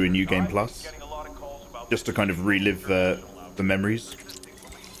wanted to do a new game plus, just to kind of relive the memories.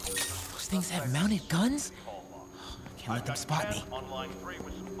 Those things have mounted guns? Can't let them spot me.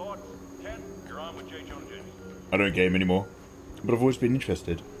 I don't game anymore, but I've always been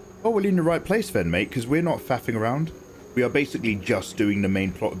interested. Oh, we're in the right place then, mate, because we're not faffing around. We are basically just doing the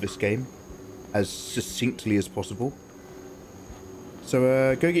main plot of this game as succinctly as possible.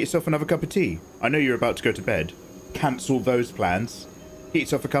 So, go get yourself another cup of tea. I know you're about to go to bed. Cancel those plans. Get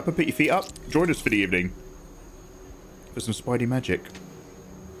yourself a cuppa, put your feet up, join us for the evening. For some Spidey magic.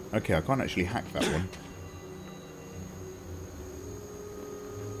 Okay, I can't actually hack that one.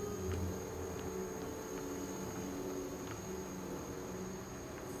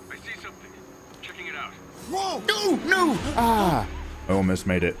 I see something. Checking it out. Whoa! No! Ah! I almost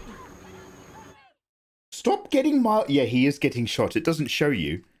made it. Stop getting Miles. Yeah, he is getting shot. It doesn't show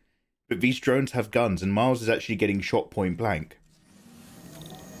you. But these drones have guns, and Miles is actually getting shot point blank.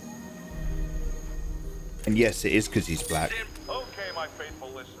 And yes, it is because he's black. Okay, my faithful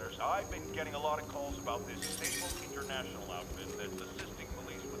listeners, I've been getting a lot of calls about this Sable International outfit that's assisting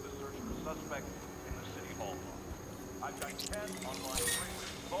police with the search for suspects in the City Hall. I've got 10 online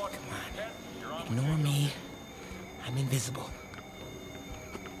thought. Ignore me. I'm invisible.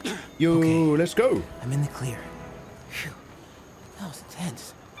 Yo, let's go. I'm in the clear. Phew. That was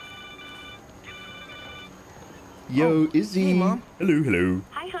intense. Yo, Izzy. Hey, Mom. Hello, hello.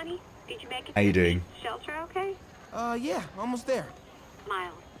 Hi, honey. Did you make it How you to the doing? shelter okay? Yeah, almost there.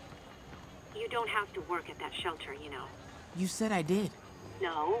 Miles, you don't have to work at that shelter, you know. You said I did.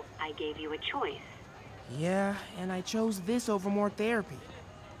 No, I gave you a choice. Yeah, and I chose this over more therapy.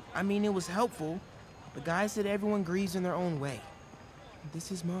 I mean, it was helpful. The guy said everyone grieves in their own way.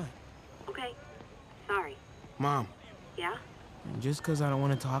 This is mine. Okay. Sorry. Mom, Yeah? just because I don't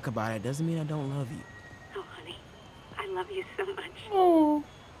want to talk about it doesn't mean I don't love you. Oh, honey. I love you so much. Oh.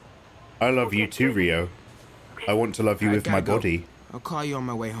 I love you too, Rio. I want to love you with my body. I'll call you on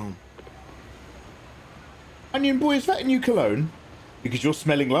my way home. Onion Boy, is that a new cologne? Because you're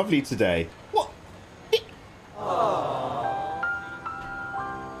smelling lovely today. What?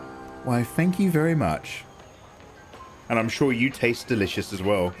 Why, thank you very much. And I'm sure you taste delicious as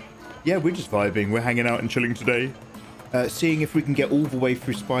well. Yeah, we're just vibing. We're hanging out and chilling today. Seeing if we can get all the way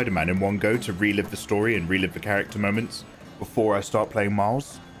through Spider-Man in one go to relive the story and relive the character moments before I start playing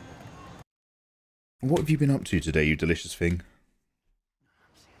Miles. What have you been up to today, you delicious thing?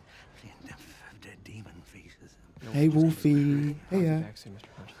 Hey, Wolfie. Hey,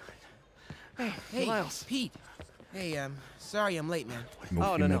 Hey, Miles. Pete. Hey, sorry I'm late, man.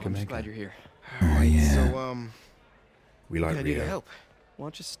 Oh, no, I'm just glad you're here. Oh, yeah. So, we like I need Rio. help. Why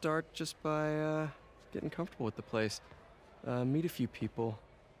don't you start just by, getting comfortable with the place. Meet a few people.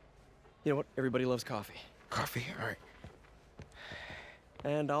 You know what? Everybody loves coffee. Coffee? All right.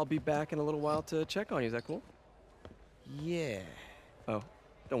 And I'll be back in a little while to check on you. Is that cool? Yeah. Oh,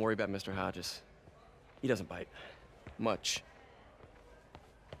 don't worry about Mr. Hodges. He doesn't bite. Much.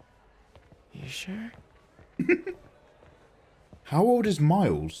 You sure? How old is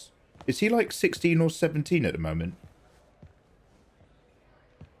Miles? Is he like 16 or 17 at the moment?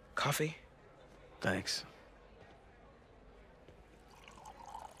 Coffee? Thanks.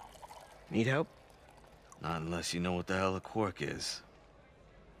 Need help? Not unless you know what the hell a quark is.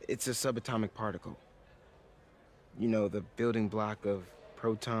 It's a subatomic particle. You know, the building block of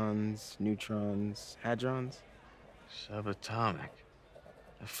protons, neutrons, hadrons? Subatomic.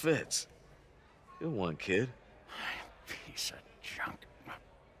 It fits. Good one, kid. Piece of junk.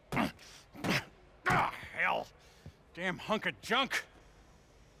 Ah, hell. Damn hunk of junk.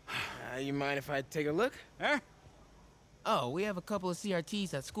 You mind if I take a look? Huh? Oh, we have a couple of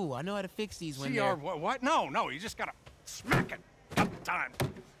CRTs at school. I know how to fix these when CR what? No, you just gotta smack it. Got time.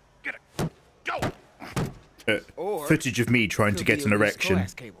 Get it. Go. Footage of me trying to get an erection.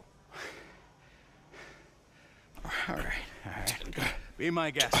 All right. Be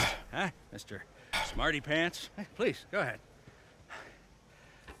my guest, huh, Mr. Smarty Pants? Hey, please, go ahead.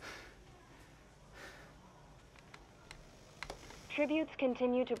 Tributes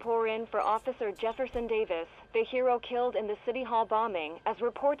continue to pour in for Officer Jefferson Davis, the hero killed in the City Hall bombing, as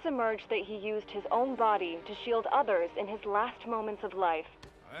reports emerge that he used his own body to shield others in his last moments of life.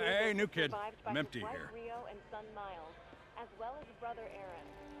 Hey, new kid. I'm empty here. Rio and son Miles, as well as brother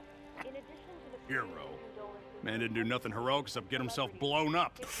Aaron. In addition to the Hero. Man didn't do nothing heroic except get himself blown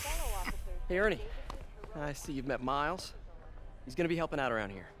up. Hey, Ernie. I see you've met Miles. He's gonna be helping out around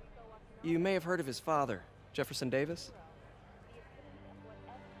here. You may have heard of his father, Jefferson Davis.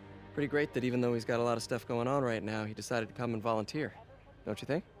 Pretty great that even though he's got a lot of stuff going on right now, he decided to come and volunteer. Don't you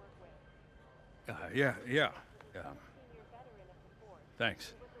think? Yeah.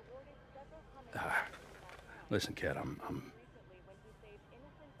 Thanks. Listen, kid, I'm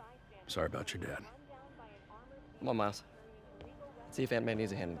sorry about your dad. Come on, Miles. Let's see if Aunt May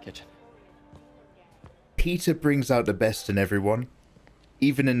needs a hand in the kitchen. Peter brings out the best in everyone,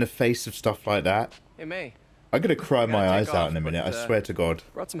 even in the face of stuff like that. Hey, May. I'm gonna cry my eyes off, out in a minute, I swear to God.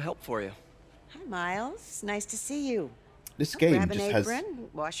 Brought some help for you. Hi, Miles. Nice to see you. This game grab just an has apron,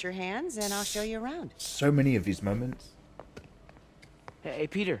 wash your hands, and I'll show you around. so many of these moments. Hey,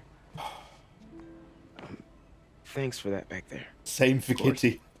 Peter. Thanks for that back there. Same for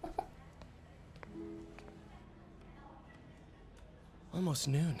Kitty. Almost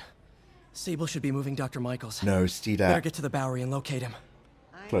noon. Sable should be moving Dr. Michaels. No, Steedat. Better get to the Bowery and locate him.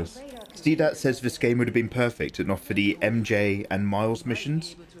 Close. Steedat says this game would have been perfect if not for the MJ and Miles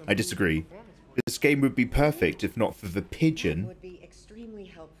missions. I disagree. This game would be perfect if not for the pigeon Would be extremely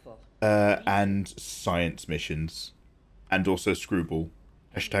helpful. and science missions. And also Screwball.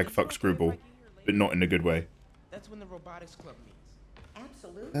 Hashtag fuck Screwball. But not in a good way. That's when the robotics club meets.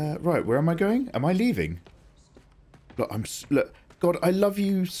 Absolutely. Right, where am I going? Am I leaving? Look, look, God, I love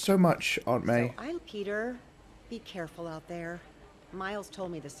you so much, Aunt May. So I'm Peter. Be careful out there. Miles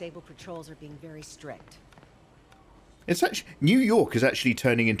told me the Sable patrols are being very strict. It's actually New York is actually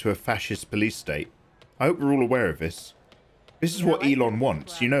turning into a fascist police state. I hope we're all aware of this. This is what Elon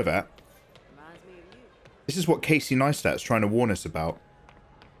wants. You know that. This is what Casey Neistat's trying to warn us about.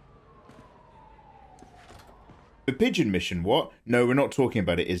 The pigeon mission, what? No, we're not talking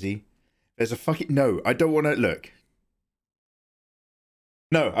about it, Izzy. There's a fucking... No, I don't want to... Look.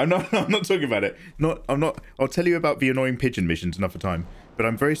 No, I'm not talking about it. I'll tell you about the annoying pigeon missions another time. But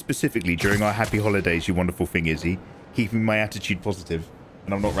I'm very specifically, during our happy holidays, you wonderful thing, Izzy, keeping my attitude positive.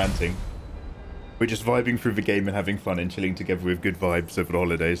 And I'm not ranting. We're just vibing through the game and having fun and chilling together with good vibes over the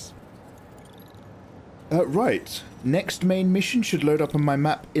holidays. Right. Next main mission should load up on my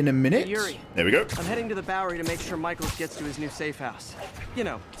map in a minute. Yuri. There we go. I'm heading to the Bowery to make sure Michaels gets to his new safe house. You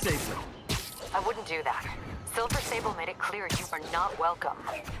know, safely. I wouldn't do that. Silver Sable made it clear you are not welcome.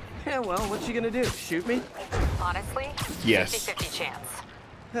 Yeah, well, what's she gonna do? Shoot me? Honestly? Yes. 50-50 chance.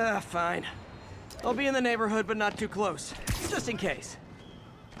 Fine. I'll be in the neighborhood, but not too close. Just in case.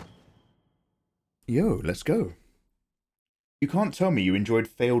 Yo, let's go. You can't tell me you enjoyed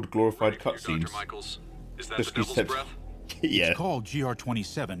failed glorified cutscenes. Dr. Michaels. Is that Just the devil's breath? Yeah. It's called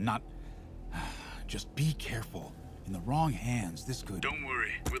GR27, not... Just be careful. In the wrong hands, this could... Don't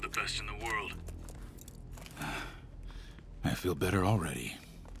worry, we're the best in the world. I feel better already.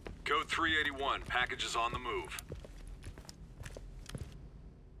 Code 381, package is on the move.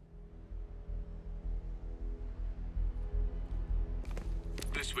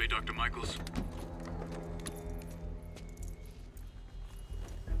 This way, Dr. Michaels.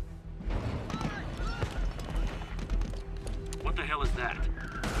 What the hell is that?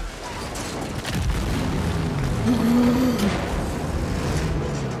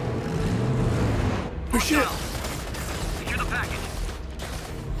 Oh shit! Secure the package.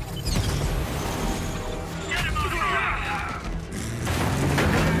 Get him out of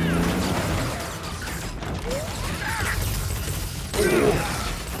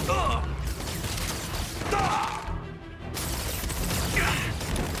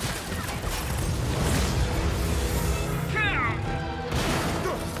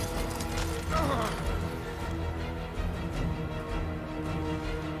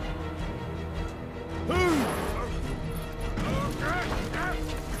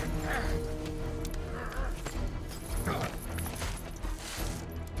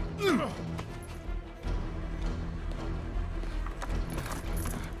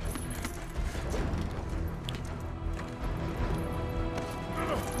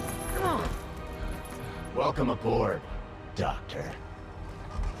Welcome aboard, Doctor.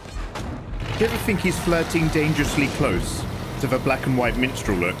 Do you ever think he's flirting dangerously close to the black and white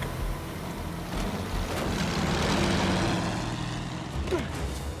minstrel look?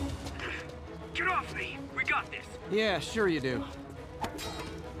 Get off me! We got this! Yeah, sure you do.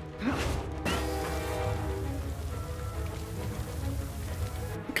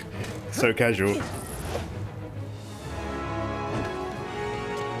 So casual.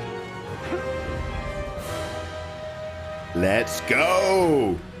 Let's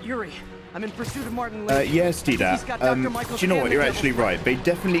go! Yuri, I'm in pursuit of Martin Lake. Yes, D-Dat. Do you know what? You're actually right. They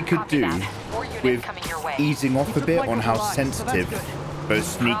definitely could do with easing off a bit on how sensitive those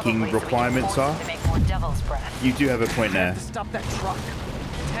sneaking requirements are. You do have a point there. Stop that truck.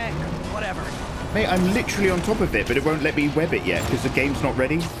 Tank, whatever. Mate, I'm literally on top of it, but it won't let me web it yet because the game's not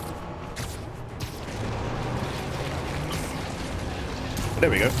ready. There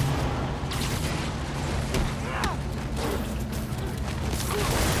we go.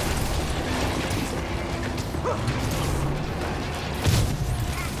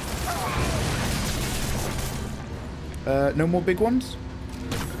 No more big ones?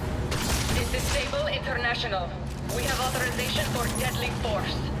 This is Sable International. We have authorization for deadly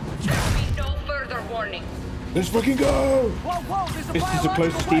force. There will be no further warning. Let's fucking go! Whoa, This is the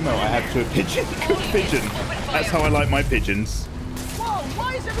closest email I have to a pigeon. Pigeon. That's how I like my pigeons. Whoa,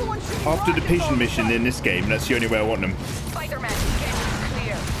 why is everyone shooting After the rockets pigeon all the mission time? in this game, that's the only way I want them. Spider-Man, get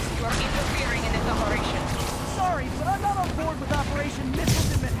clear. You are interfering in this operation. Sorry, but I'm not on board with Operation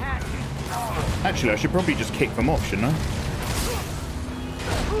Missiles in Manhattan. Actually, I should probably just kick them off, shouldn't I?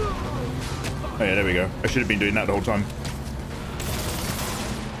 Oh yeah, there we go. I should have been doing that the whole time.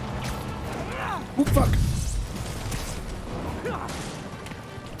 Oh, fuck!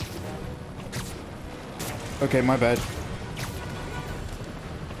 Okay, my bad.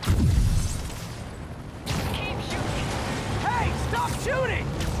 Keep shooting! Hey, stop shooting!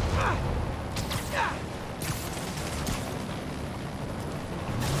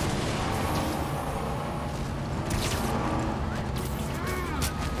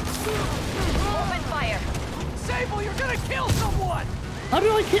 Open fire. Sable, you're gonna kill someone! How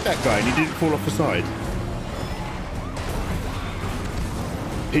did I hit that guy and he didn't fall off the side?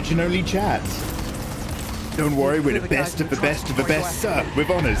 Pigeon-only chat. Don't worry, we're the best of the best of the best, sir. With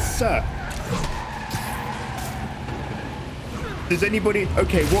honors, sir. Does anybody...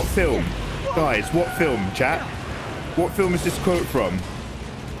 Okay, what film? Guys, what film, chat? What film is this quote from?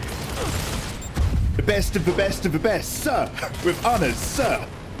 The best of the best of the best, sir. With honors, sir.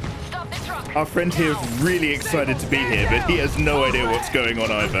 Our friend here is really excited to be here, but he has no idea what's going on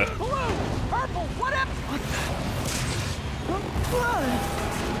either. Blue, purple, whatever. What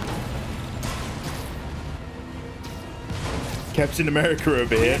the? Captain America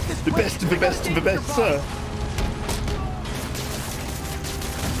over here. The best of the best of the best, sir.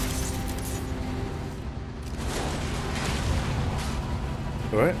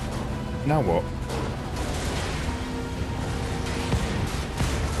 Alright. Now what?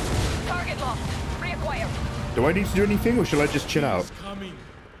 Target lost. Reacquire. Do I need to do anything, or shall I just chill out? Coming.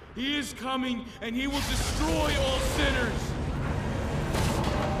 He is coming, and he will destroy all sinners.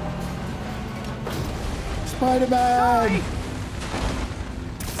 Spider-Man!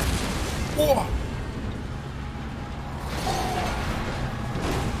 Whoa!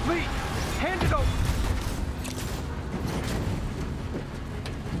 Lee, hand it over.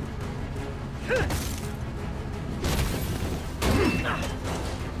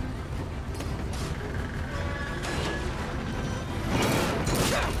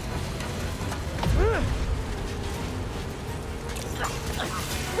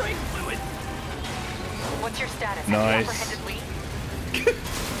 What's your status? Nice. Have you apprehended Lee?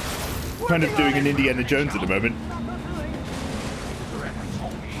 Kind of doing an Indiana Jones at the moment.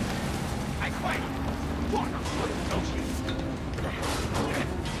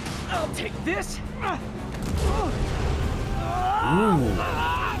 I'll take this. Ooh.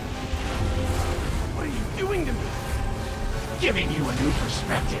 What are you doing to me? Giving you a new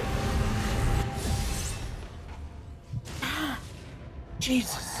perspective.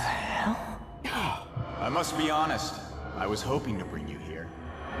 Jesus. I must be honest. I was hoping to bring you here.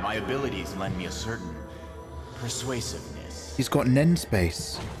 My abilities lend me a certain persuasiveness. He's got an end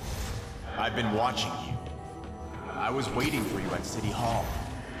space. I've been watching you. I was waiting for you at City Hall.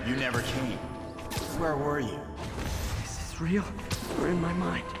 You never came. Where were you? Is this real or in my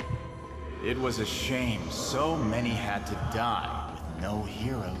mind? It was a shame so many had to die with no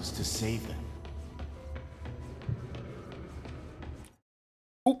heroes to save them.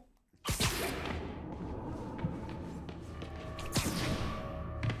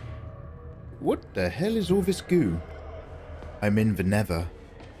 What the hell is all this goo? I'm in the nether.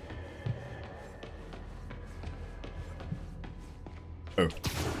 Oh.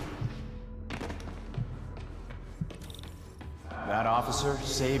 That officer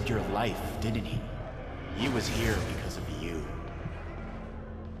saved your life, didn't he? He was here because of you.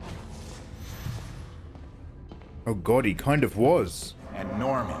 Oh god, he kind of was. And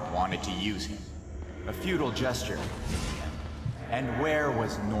Norman wanted to use him. A futile gesture in the end. And where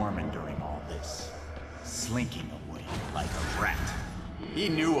was Norman during all this? Slinking away like a rat. He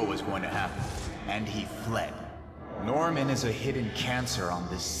knew what was going to happen, and he fled. Norman is a hidden cancer on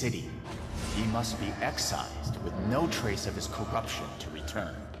this city. He must be excised with no trace of his corruption to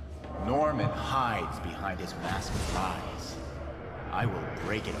return. Norman hides behind his mask of lies. I will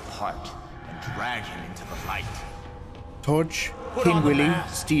break it apart and drag him into the light. Todge, King Willy,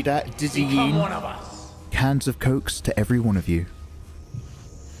 Steedat, Dizzy Yeen. One of us. Cans of Cokes to every one of you.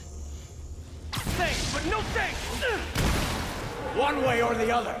 Thanks, but no thanks. One way or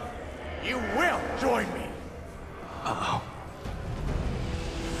the other, you will join me. Uh-oh.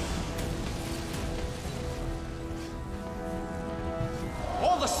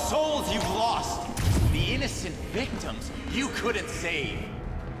 All the souls you've lost, the innocent victims you couldn't save.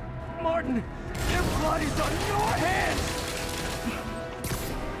 Martin, their blood is on your hands.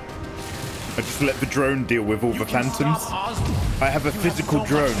 I just let the drone deal with all the phantoms. I have a physical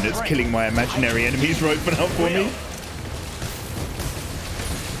drone that's killing my imaginary enemies right now for me.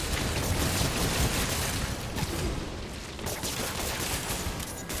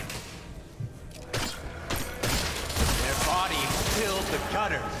 Their bodies filled the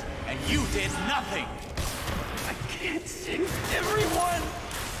gutters, and you did nothing. I can't save everyone.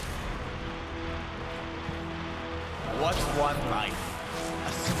 What's one life?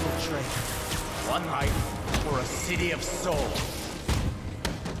 A simple trait. One life for a city of souls.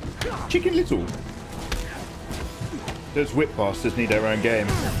 Chicken Little. Those whip bastards need their own game.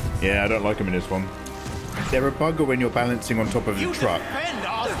 Yeah, I don't like them in this one. They're a bugger when you're balancing on top of the truck. You defend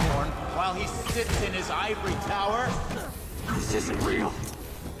Osborn while he sits in his ivory tower? This isn't real.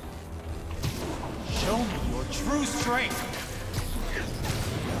 Show me your true strength.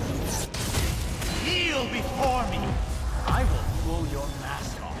 Kneel before me. I will pull your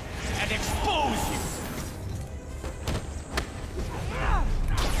mask off and expose you.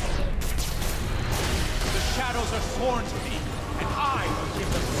 The shadows are sworn to me, and I will give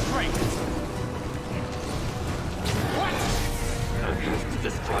them strength. What? To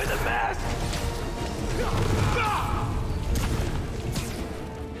destroy the mask.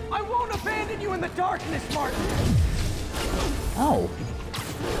 I won't abandon you in the darkness, Martin. Ow.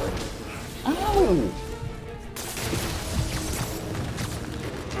 Ow.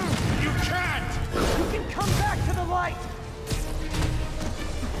 You can't! You can come back to the light!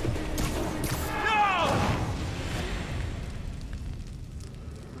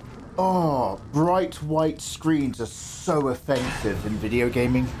 Oh, bright white screens are so offensive in video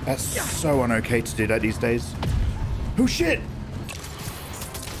gaming. That's so un-okay to do that these days. Oh shit!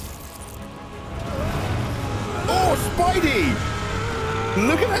 Oh, Spidey!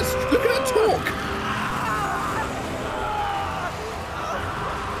 Look at that talk!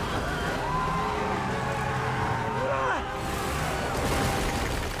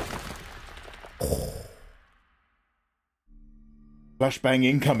 Flashbang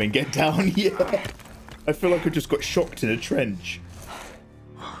incoming, get down, yeah. I feel like I just got shocked in a trench.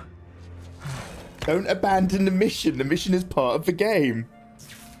 Don't abandon the mission. The mission is part of the game.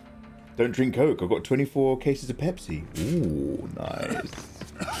 Don't drink Coke. I've got 24 cases of Pepsi. Ooh,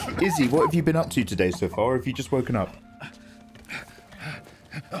 nice. Izzy, what have you been up to today so far? Or have you just woken up?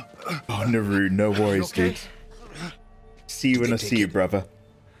 Oh, Naru, no worries, dude. See you when I see you, brother.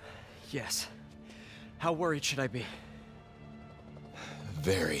 Yes. How worried should I be?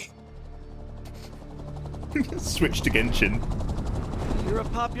 Very. Switch to Genshin. You're a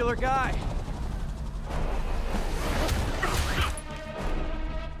popular guy.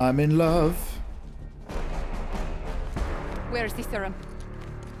 I'm in love. Where's the serum?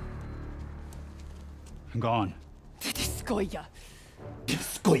 I'm gone. Ditko-inspired.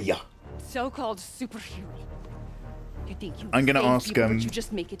 Ditko-inspired. So-called superhero. You think you I'm gonna save ask people, but you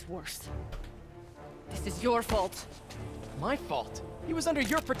just make it worse. This is your fault. My fault? He was under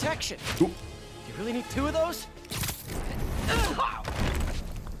your protection. Ooh. Do you really need two of those?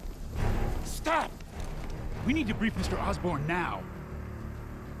 Stop! We need to brief Mr. Osborn now.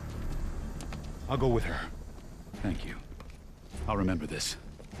 I'll go with her. Thank you. I'll remember this.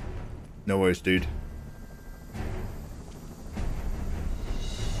 No worries, dude.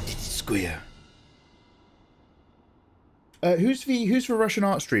 It's square. Who's the Russian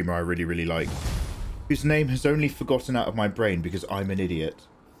art streamer I really like? Whose name has only forgotten out of my brain because I'm an idiot.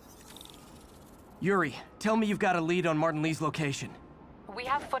 Yuri, tell me you've got a lead on Martin Lee's location. We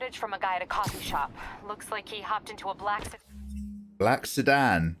have footage from a guy at a coffee shop. Looks like he hopped into a black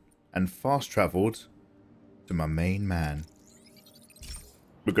sedan and fast traveled to my main man.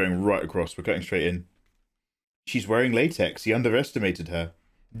 We're going right across. We're cutting straight in. She's wearing latex. He underestimated her.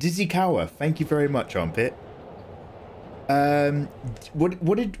 Dizzy Cower. Thank you very much, Armpit.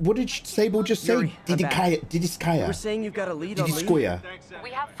 What did Sable just say? Yuri, Didikaya. You were saying you've got a lead on Lee?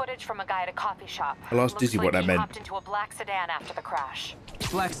 We have footage from a guy at a coffee shop. I'll ask Dizzy what that meant. He hopped into a black sedan after the crash.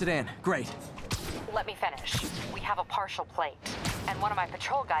 Black sedan, great. Let me finish. We have a partial plate, and one of my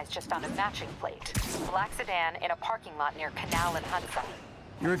patrol guys just found a matching plate. Black sedan in a parking lot near Canal and Hudson.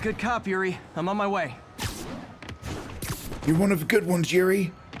 You're a good cop, Yuri. I'm on my way. You're one of the good ones,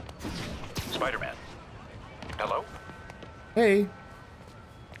 Yuri. Spider-Man. Hello? Hey.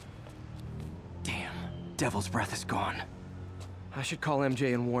 Damn, Devil's Breath is gone. I should call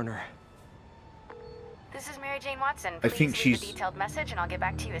MJ and warn her. This is Mary Jane Watson. I think Please leave she's a detailed message and I'll get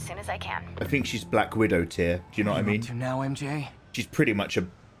back to you as soon as I can. I think she's Black Widow tier. Do you know what I mean? To now, MJ? She's pretty much a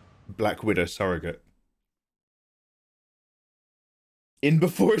Black Widow surrogate. In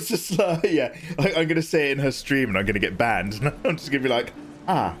before it's a slur. Yeah, I'm gonna say it in her stream and I'm gonna get banned. I'm just gonna be like,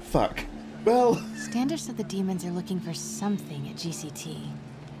 ah, fuck. Well, Standish said the demons are looking for something at GCT.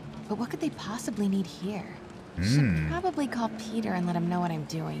 But what could they possibly need here? Should probably call Peter and let him know what I'm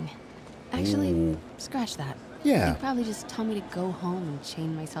doing. Actually, scratch that. Yeah. He'd probably just tell me to go home and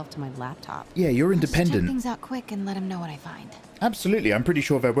chain myself to my laptop. Yeah, you're I'll just independent. check things out quick and let him know what I find. Absolutely. I'm pretty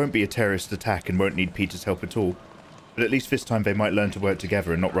sure there won't be a terrorist attack and won't need Peter's help at all. But at least this time they might learn to work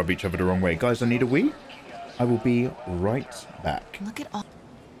together and not rub each other the wrong way. Guys, I need a wee. I will be right back. Look at all...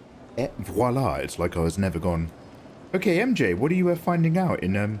 Voila, it's like I was never gone. Okay, MJ, what are you finding out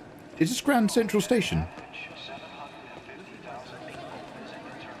in, is this Grand Central Station?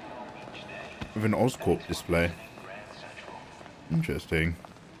 With an Oscorp display. Interesting.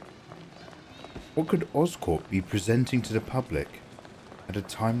 What could Oscorp be presenting to the public at a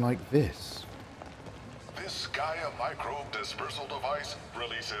time like this? This Gaia microbe dispersal device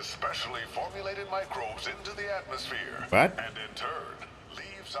releases specially formulated microbes into the atmosphere. What? And in turn,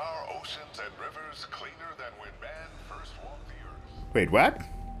 leaves our oceans and rivers cleaner than when man first walked the earth. Wait, what?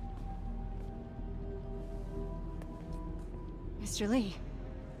 Mr. Lee.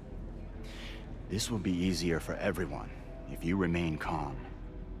 This will be easier for everyone if you remain calm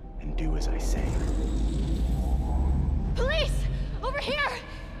and do as I say. Police! Over here!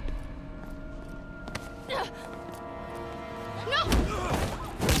 No!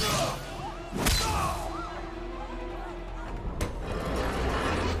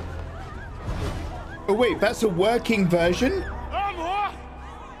 Oh wait, that's a working version?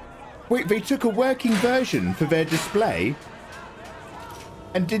 Wait, they took a working version for their display?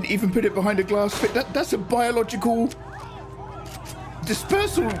 and didn't even put it behind a glass fit. That's a biological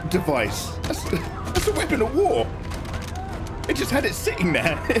dispersal device. That's a weapon of war. It just had it sitting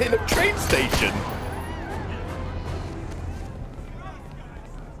there in a train station.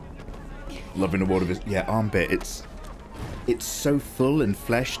 Loving the world of his armpit. It's so full and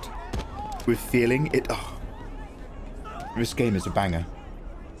fleshed with feeling. This game is a banger.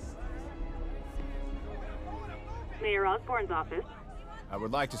 Mayor Osborn's office. I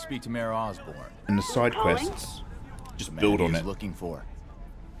would like to speak to Mayor Osborn. And the side quests just build on it. Looking for.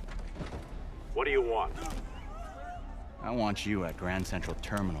 What do you want? I want you at Grand Central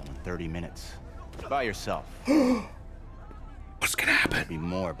Terminal in 30 minutes. By yourself. What's gonna happen? There'll be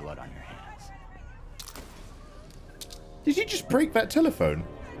more blood on your hands. Did you just break that telephone?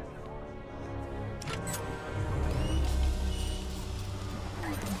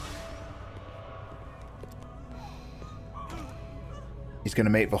 He's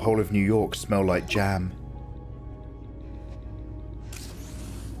gonna make the whole of New York smell like jam.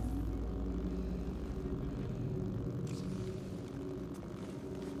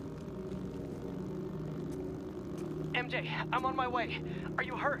 MJ, I'm on my way. Are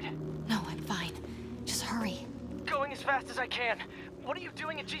you hurt? No, I'm fine. Just hurry. Going as fast as I can. What are you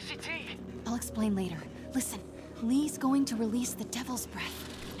doing at GCT? I'll explain later. Listen, Lee's going to release the Devil's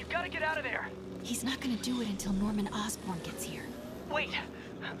Breath. You gotta get out of there. He's not gonna do it until Norman Osborn gets here. Wait,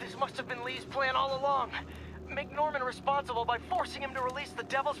 this must have been Lee's plan all along. Make Norman responsible by forcing him to release the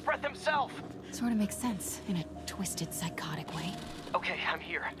Devil's Breath himself. Sort of makes sense, in a twisted, psychotic way. Okay, I'm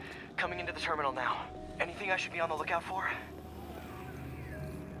here. Coming into the terminal now. Anything I should be on the lookout for?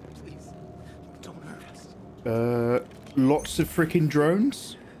 Please, don't hurt us. Lots of freaking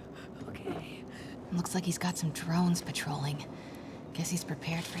drones? Okay. Looks like he's got some drones patrolling. Guess he's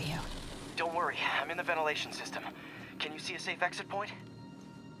prepared for you. Don't worry, I'm in the ventilation system. Can you see a safe exit point?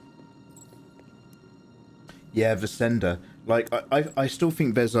 Yeah, the sender. Like, I still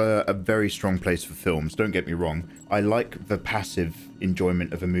think there's a very strong place for films, don't get me wrong. I like the passive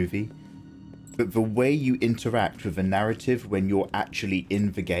enjoyment of a movie. But the way you interact with the narrative when you're actually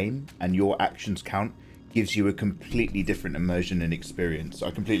in the game and your actions count gives you a completely different immersion and experience. I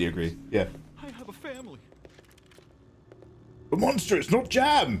completely agree. Yeah. I have a family. The monster, it's not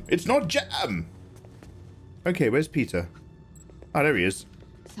jam! It's not jam! Okay, where's Peter? Oh, there he is.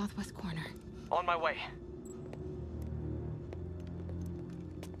 Southwest corner. On my way.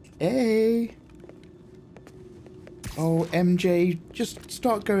 Hey. Oh, MJ, just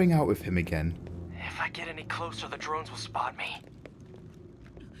start going out with him again. If I get any closer, the drones will spot me.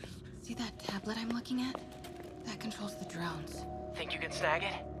 See that tablet I'm looking at? That controls the drones. Think you can snag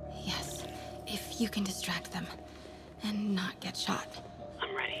it? Yes, if you can distract them and not get shot.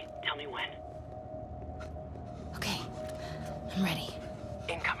 I'm ready. Tell me when. Okay, I'm ready.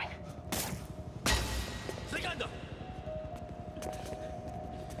 Incoming.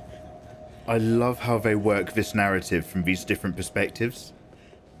 I love how they work this narrative from these different perspectives.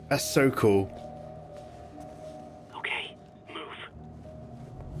 That's so cool. Okay, move.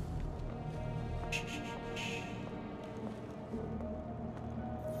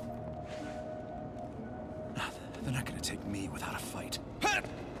 They're not gonna take me without a fight.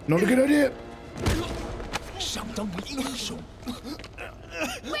 Not a good idea.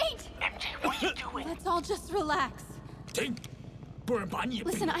 Wait! MJ, what are you doing? Let's all just relax.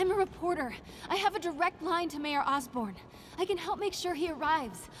 Listen, I'm a reporter. I have a direct line to Mayor Osborn. I can help make sure he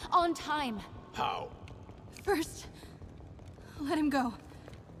arrives on time. How? First, let him go.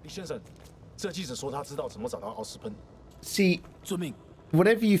 See,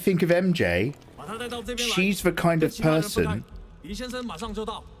 whatever you think of MJ, she's the kind of person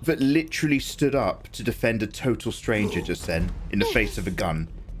that literally stood up to defend a total stranger just then in the face of a gun.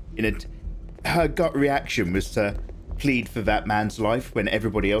 Her gut reaction was to plead for that man's life when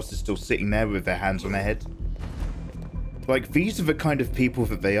everybody else is still sitting there with their hands on their head. Like, these are the kind of people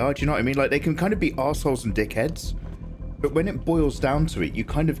that they are, do you know what I mean? Like, they can kind of be assholes and dickheads, but when it boils down to it, you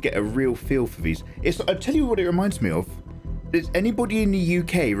kind of get a real feel for these. I'll tell you what it reminds me of. Does anybody in the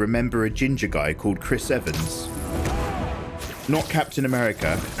UK remember a ginger guy called Chris Evans? Not Captain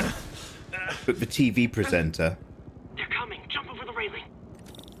America, but the TV presenter. They're coming. Jump over the railing.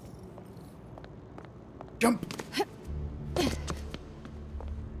 Jump!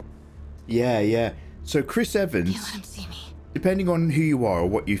 Yeah. So Chris Evans, Can't let him see me. depending on who you are or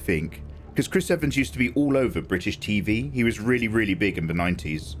what you think, because Chris Evans used to be all over British TV. He was really, really big in the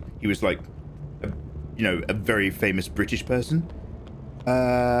 90s. He was like, a very famous British person.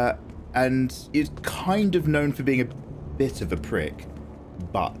 And is kind of known for being a bit of a prick.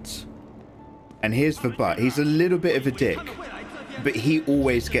 But, and here's the but, he's a little bit of a dick. but he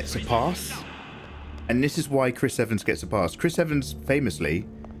always gets a pass. And this is why Chris Evans gets a pass. Chris Evans famously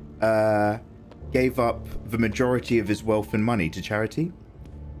gave up the majority of his wealth and money to charity,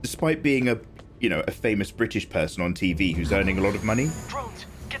 despite being a famous British person on TV who's earning a lot of money. Drones,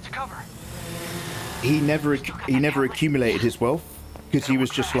 get to cover. He never accumulated his wealth because he was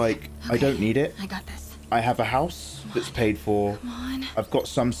just like, I don't need it. I got this. I have a house that's paid for. I've got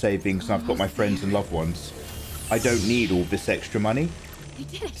some savings and I've got my friends and loved ones. I don't need all this extra money. We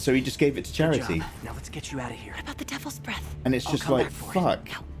did it. So he just gave it to charity. Now let's get you out of here. What about the Devil's Breath? And it's just like, fuck.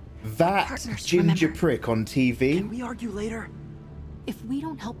 That ginger prick on TV. Can we argue later? If we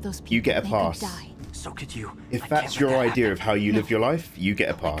don't help those people, you get a they pass. could die. So could you. If that's your idea of how you live your life, you get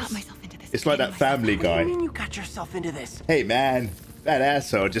a pass. It's like that Family Guy. What do you mean you got yourself into this? Hey man, that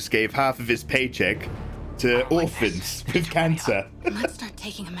asshole just gave half of his paycheck to orphans with cancer. Let's start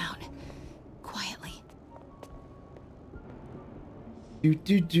taking them out. Quietly.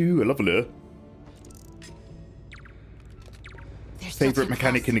 I love her. Favorite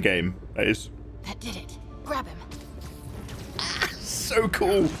mechanic in the game, that is. That did it. Grab him. So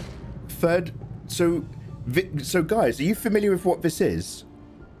cool. So guys, are you familiar with what this is?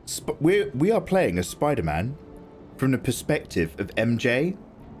 We are playing as Spider-Man from the perspective of MJ.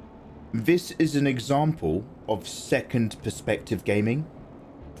 This is an example of second perspective gaming.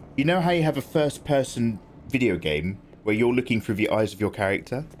 You know how you have a first-person video game where you're looking through the eyes of your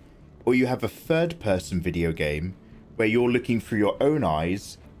character? Or you have a third-person video game where you're looking through your own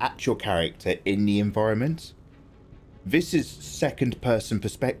eyes at your character in the environment? This is second-person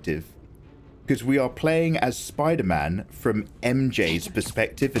perspective, because we are playing as Spider-Man from MJ's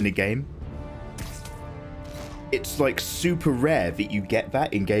perspective in the game. It's like super rare that you get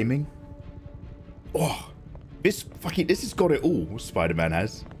that in gaming. Oh, this has got it all, Spider-Man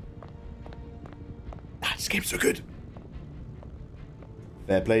has. This game's so good.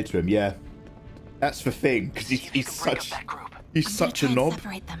 Fair play to him, yeah. That's the thing, because he's such a knob.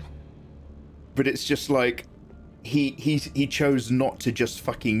 But it's just like, he chose not to just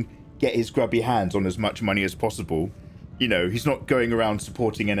fucking get his grubby hands on as much money as possible. You know, he's not going around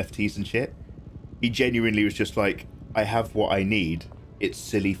supporting NFTs and shit. He genuinely was just like, I have what I need. It's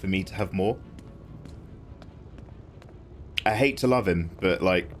silly for me to have more. I hate to love him, but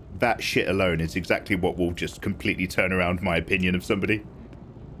like, that shit alone is exactly what will just completely turn around my opinion of somebody.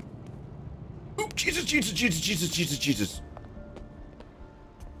 Oh, Jesus.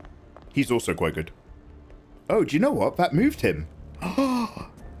 He's also quite good. Oh, do you know what? That moved him.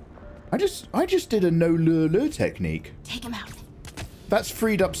 I just did a no lure technique. Take him out. That's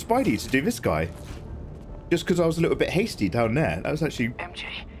freed up Spidey to do this guy. Just because I was a little bit hasty down there. That was actually MJ,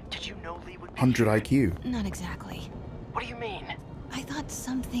 did you know Lee would be 100 IQ. Not exactly. What do you mean? I thought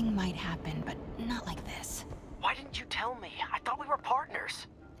something might happen, but not like this. Why didn't you tell me? I thought we were partners.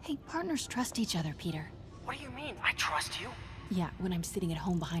 Hey, partners trust each other, Peter. What do you mean? I trust you? Yeah, when I'm sitting at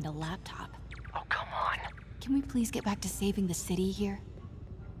home behind a laptop. Oh, come on. Can we please get back to saving the city here?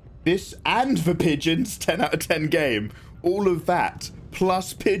 This and the pigeons, 10 out of 10 game. All of that,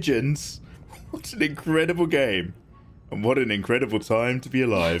 plus pigeons. What an incredible game. And what an incredible time to be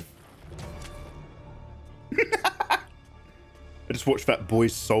alive. I just watched that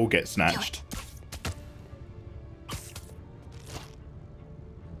boy's soul get snatched.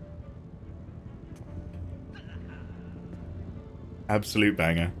 Absolute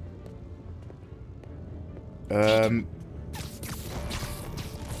banger. I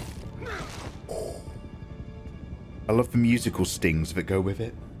love the musical stings that go with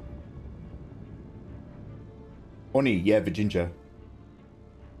it. Oni, yeah, the ginger.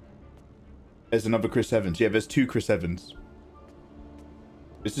 There's another Chris Evans. Yeah, there's two Chris Evans.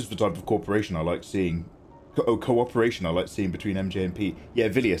 This is the type of cooperation I like seeing. Cooperation I like seeing between MJ and Pete. Yeah,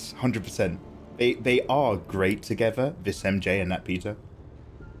 Villius, 100%. They are great together, this MJ and that Peter.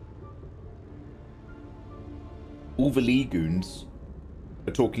 All the Lee goons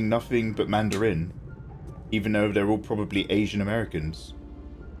are talking nothing but Mandarin, even though they're all probably Asian Americans.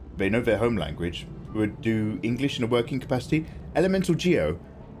 They know their home language, would do English in a working capacity. Elemental Geo.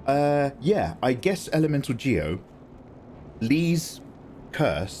 Yeah, I guess Elemental Geo. Lee's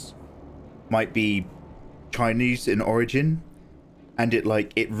curse might be Chinese in origin, and it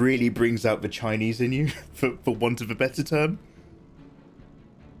really brings out the Chinese in you, for want of a better term.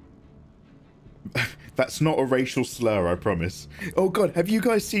 That's not a racial slur, I promise. Oh god, have you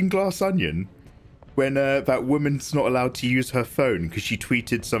guys seen Glass Onion? When that woman's not allowed to use her phone because she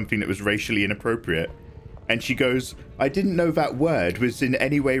tweeted something that was racially inappropriate. And she goes, I didn't know that word was in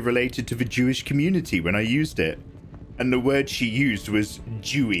any way related to the Jewish community when I used it. And the word she used was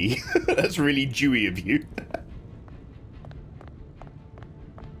Jewy. That's really Jewy of you.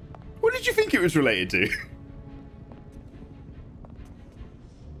 What did you think it was related to?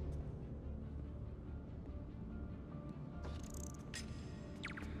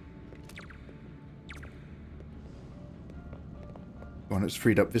 Go on, let's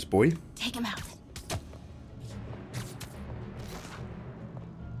freed up this boy. Take him out.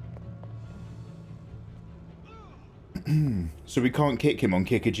 So we can't kick him on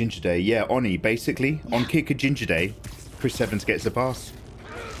Kick a Ginger Day. Yeah, Oni, basically. On Kick a Ginger Day, Chris Evans gets a pass.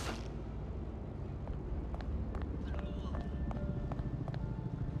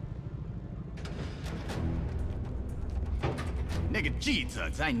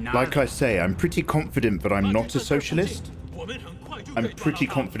 Like I say, I'm pretty confident that I'm not a socialist. I'm pretty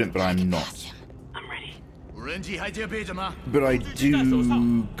confident that I'm not. But I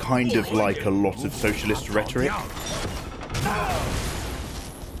do kind of like a lot of socialist rhetoric.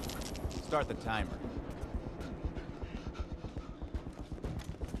 Start the timer.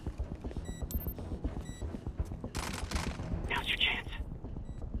 Now's your chance.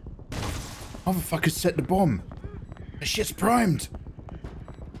 Motherfuckers set the bomb. The shit's primed.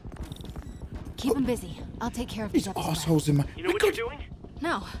 Keep him busy. I'll take care of these assholes in my... You know what you're doing?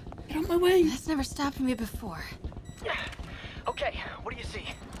 No. Get out of my way. That's never stopped me before. Okay, what do you see?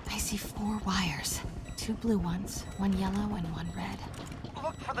 I see 4 wires. 2 blue ones, 1 yellow, and 1 red.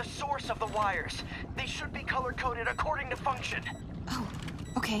 Look for the source of the wires. They should be color-coded according to function. Oh,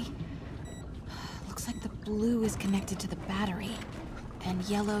 okay. Looks like the blue is connected to the battery, and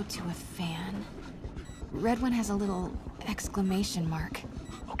yellow to a fan. Red one has a little exclamation mark.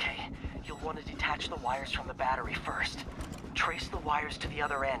 Okay, you'll want to detach the wires from the battery first. Trace the wires to the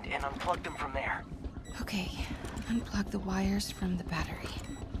other end and unplug them from there. Okay, unplug the wires from the battery.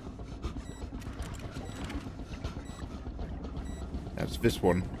 That's this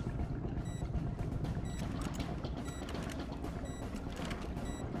one.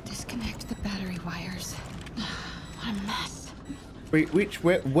 Disconnect the battery wires. What a mess. Wait,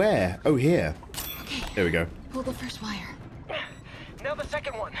 where? Oh, here. Okay. There we go. Pull the first wire. Now the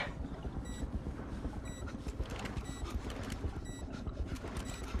second one.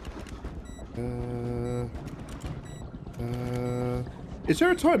 Is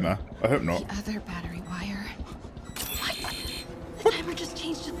there a timer? I hope not. The other battery wire. What? The timer just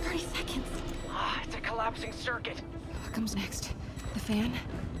changed to 30 seconds. It's a collapsing circuit. What comes next? The fan?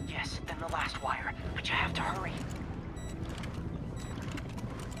 Yes, then the last wire. But you have to hurry.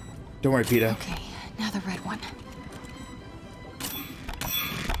 Don't worry, Peter. Okay, now the red one.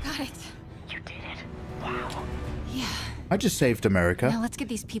 Got it. You did it. Wow. Yeah. I just saved America. Now let's get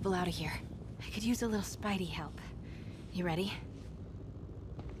these people out of here. I could use a little Spidey help. You ready?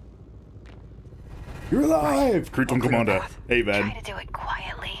 You're alive! Crouton Commander. Hey, man. Try to do it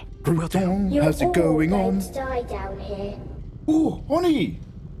quietly. Crouton, how's it going on? Die down here. Oh, Oni!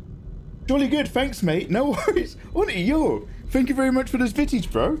 Jolly good, thanks, mate. No worries. Oni, yo! Thank you very much for those bitties,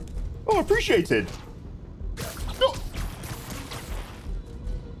 bro. Oh, appreciated. No.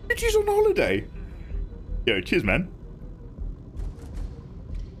 Bitties on holiday. Yo, cheers, man.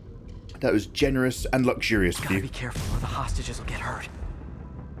 That was generous and luxurious of you. Be careful or the hostages will get hurt.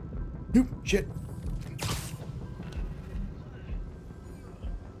 Nope, shit.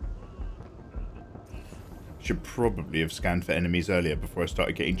 Should probably have scanned for enemies earlier before I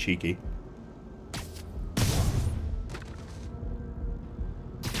started getting cheeky.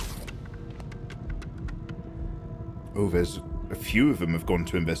 Oh, there's a few of them have gone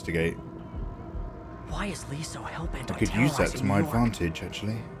to investigate. Why is Lee so hell-bent on I could use that to terrorizing my New York? advantage,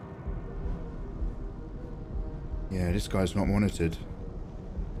 actually. Yeah, this guy's not monitored.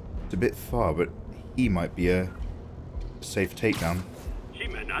 It's a bit far, but he might be a safe takedown.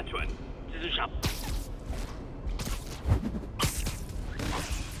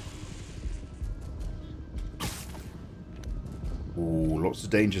 Ooh, lots of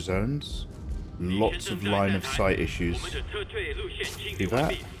danger zones. Lots of line of sight issues. Do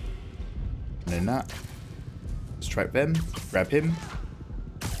that. And then that. Let's track them. Grab him.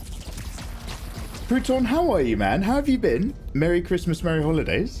 Crouton, how are you, man? How have you been? Merry Christmas, Merry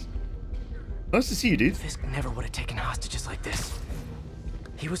Holidays. Nice to see you, dude. Fisk never would have taken hostages like this.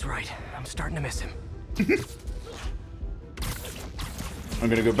 He was right. I'm starting to miss him. I'm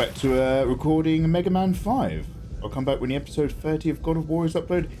going to go back to recording Mega Man 5. I'll come back when the episode 30 of God of War is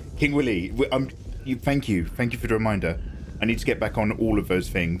uploaded. King Willie, thank you. Thank you for the reminder. I need to get back on all of those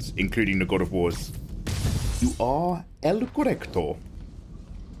things, including the God of Wars. You are el correcto.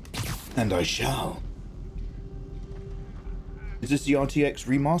 And I shall. Is this the RTX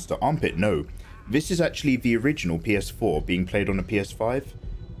remaster? Armpit? No. This is actually the original PS4 being played on a PS5.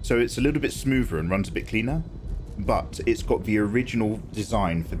 So it's a little bit smoother and runs a bit cleaner. but it's got the original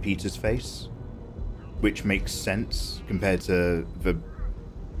design for Peter's face, which makes sense compared to the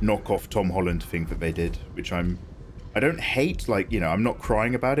knockoff Tom Holland thing that they did, which I don't hate, like, you know, I'm not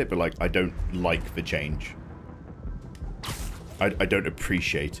crying about it, but like I don't like the change. I don't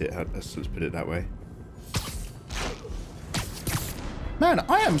appreciate it. Let's put it that way. Man,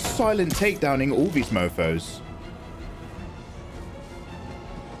 I am silent takedowning all these mofos.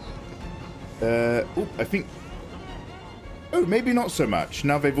 Oh, I think... Oh, maybe not so much.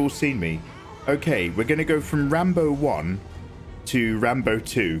 Now they've all seen me. Okay, we're going to go from Rambo 1 to Rambo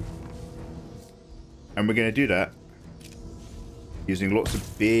 2. And we're going to do that using lots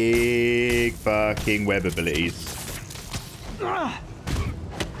of big fucking web abilities.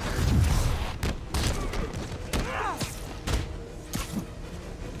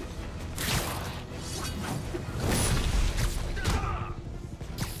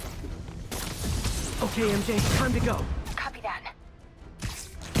 Okay, MJ, time to go. Copy that.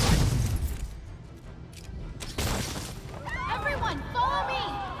 Everyone, follow me!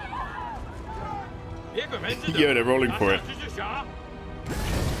 Yeah, they're rolling for it.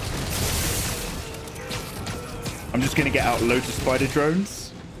 I'm just gonna get out loads of spider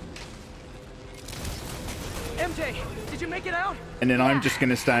drones. MJ, did you make it out? And then I'm just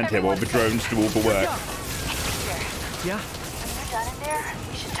gonna stand here while the drones do all the work. Yeah? When you're done in there,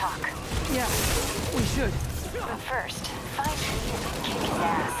 we should talk. Yeah, we should. But first, find me and kick his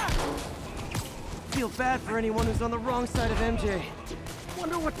ass. Feel bad for anyone who's on the wrong side of MJ.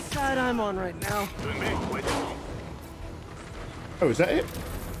 Wonder what side I'm on right now. Oh, is that it?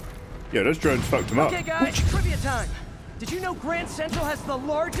 Yeah, those drones fucked him up. Okay, guys, trivia time. Did you know Grand Central has the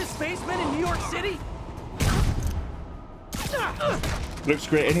largest basement in New York City? Looks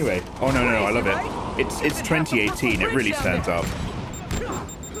great anyway. Oh no, I love it. It's 2018. It really stands out.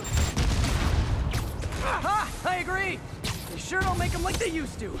 I agree. They sure don't make them like they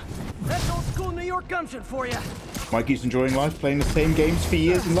used to. That's old school New York gumption for you. Mikey's enjoying life, playing the same games for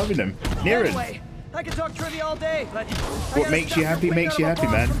years and loving them. Niran. Anyway, I could talk trivia all day, but what makes you happy makes you happy,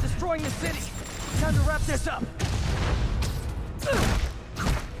 man. From destroying the city. Time to wrap this up.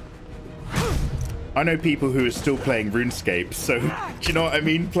 I know people who are still playing RuneScape, so do you know what I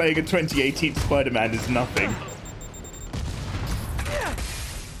mean? Playing a 2018 Spider-Man is nothing.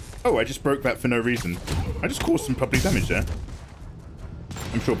 Oh, I just broke that for no reason. I just caused some public damage there.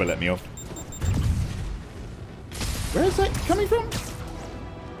 I'm sure they'll let me off. Where is that coming from?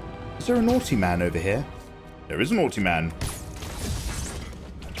 Is there a naughty man over here? There is a naughty man.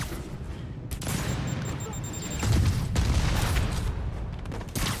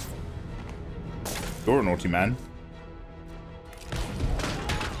 You're a naughty man.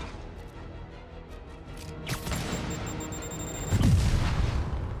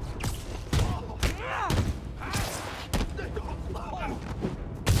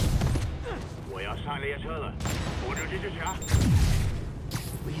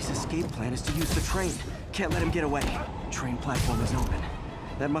 Lee's escape plan is to use the train. Can't let him get away. Train platform is open.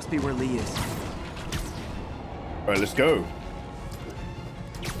 That must be where Lee is. Alright, let's go.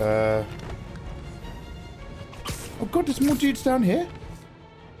 Oh god, there's more dudes down here?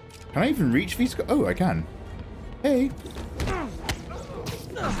 Can I even reach these guys? Oh, I can. Hey. How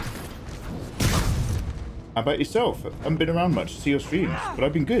about yourself? I haven't been around much to see your streams, but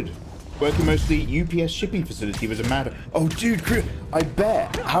I've been good. Working mostly UPS shipping facility was a matter. Oh, dude, I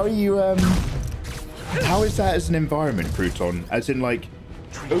bet. How are you, how is that as an environment, Crouton? As in, like,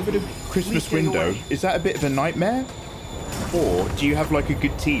 over the Christmas window, is that a bit of a nightmare? Or do you have, like, a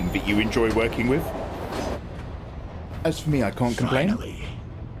good team that you enjoy working with? As for me, I can't complain.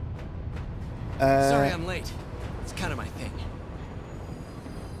 Sorry I'm late. It's kind of my thing.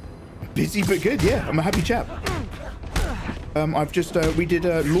 Busy but good, yeah. I'm a happy chap. I've just, we did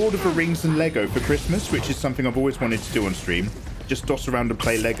Lord of the Rings and Lego for Christmas, which is something I've always wanted to do on stream. Just toss around and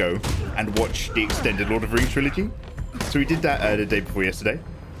play Lego and watch the extended Lord of the Rings trilogy. So we did that the day before yesterday,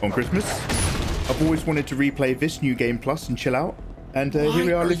 on Christmas. I've always wanted to replay this New Game Plus and chill out. And here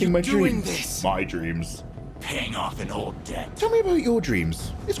we are living my dreams. This? My dreams. Paying off an old debt. Tell me about your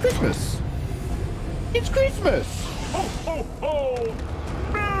dreams. It's Christmas. It's Christmas. Ho, ho, ho!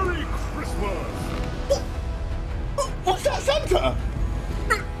 Merry Christmas! What's that, Santa?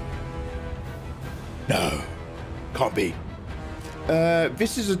 No. Can't be.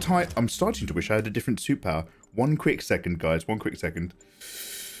 This is a type... I'm starting to wish I had a different superpower. One quick second, guys. One quick second.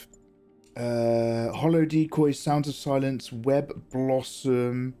 Hollow Decoy, Sounds of Silence, Web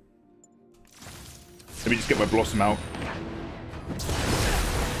Blossom... Let me just get my Blossom out.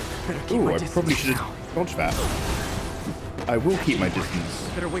 Ooh, I probably should have dodged that. I will keep my distance.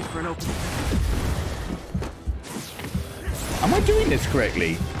 Better wait for an opening. Am I doing this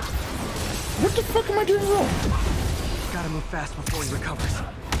correctly? What the fuck am I doing wrong? Gotta move fast before he recovers.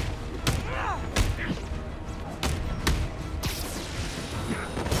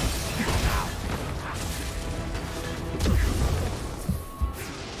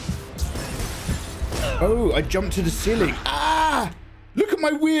 Oh, I jumped to the ceiling. Ah! Look at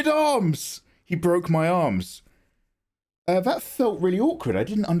my weird arms. He broke my arms. That felt really awkward. I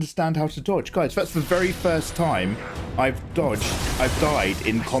didn't understand how to dodge. Guys, that's the very first time I've died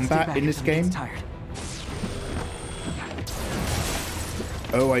in combat in this game.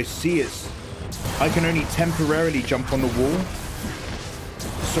 Oh, I see. I can only temporarily jump on the wall.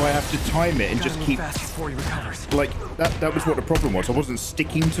 So I have to time it and just keep... Like, that was what the problem was. I wasn't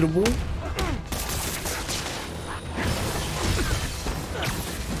sticking to the wall.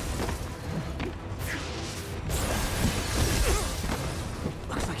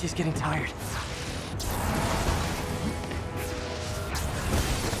 He's getting tired.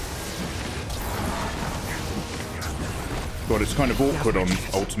 God, it's kind of awkward on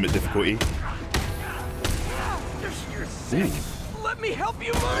ultimate difficulty. You're sick. Let me help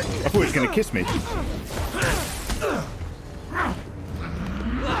you, Mark. I thought he was going to kiss me.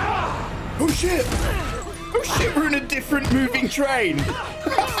 Oh shit! Oh shit, we're in a different moving train.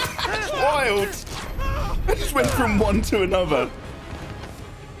 That's wild. I just went from one to another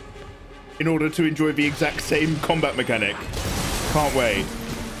in order to enjoy the exact same combat mechanic. Can't wait.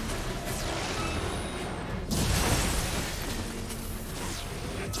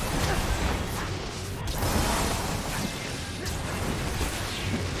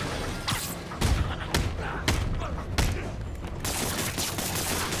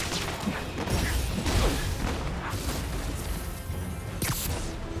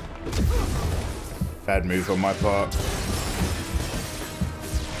 Bad move on my part.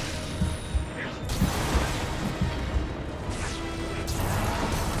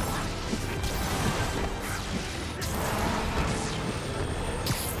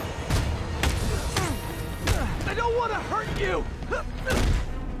 I don't want to hurt you.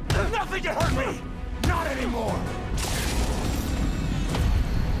 Nothing can hurt me. Not anymore.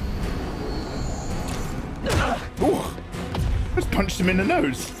 Ooh, just punched him in the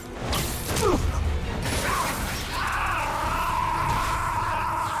nose.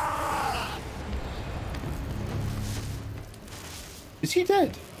 Is he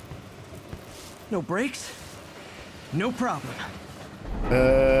dead? No brakes? No problem.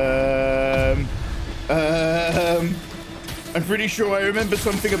 I'm pretty sure I remember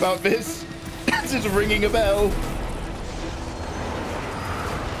something about this. This is ringing a bell.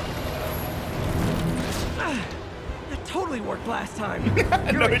 That totally worked last time.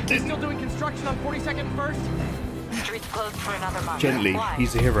 No, it didn't. Still doing construction on 42nd and 1st? Streets closed for another month. Gently, Why?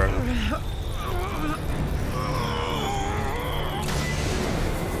 he's a hero.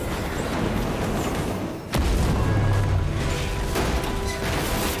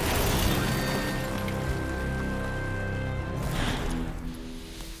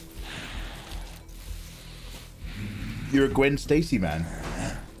 You're a Gwen Stacy man.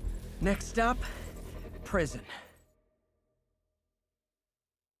 Next stop, prison.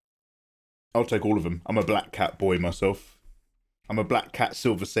 I'll take all of them. I'm a black cat boy myself. I'm a black cat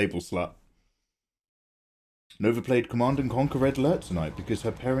silver Sable slut. Nova played Command and Conquer Red Alert tonight because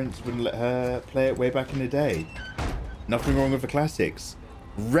her parents wouldn't let her play it way back in the day. Nothing wrong with the classics.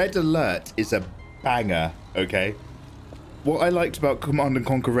 Red Alert is a banger, okay? What I liked about Command and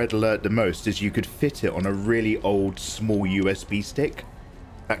Conquer Red Alert the most is you could fit it on a really old small USB stick.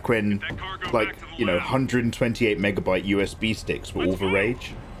 Back when, like, you know, 128 megabyte USB sticks were all the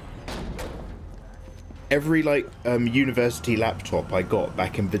rage. Every, like, university laptop I got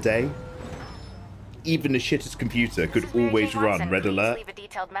back in the day, even the shittest computer could always run Red Alert. Leave a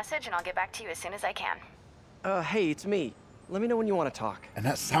detailed message and I'll get back to you as soon as I can. Hey, it's me. Let me know when you want to talk. And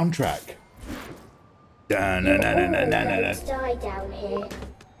that soundtrack. Die down here.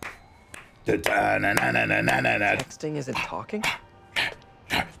 Texting isn't talking?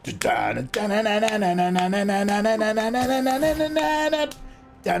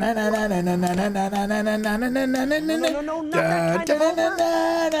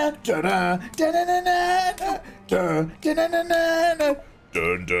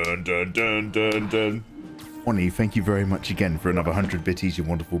 Bonnie, thank you very much again for another 100 bitties, you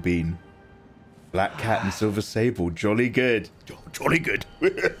wonderful bean. Black Cat and Silver Sable, jolly good. Jolly good.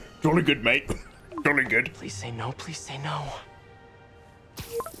 Jolly good, mate. Jolly good. Please say no, please say no.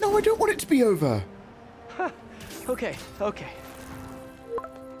 No, I don't want it to be over. Okay, okay.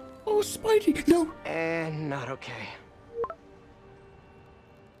 Oh, Spidey, no. And not okay.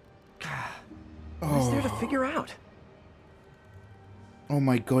 What is there to figure out? Oh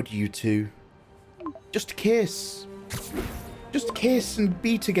my god, you two. Just kiss. Just kiss and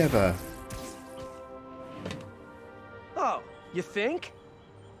be together. Oh, you think?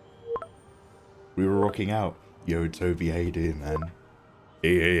 We were rocking out. Yo, Toby, how you doing, man?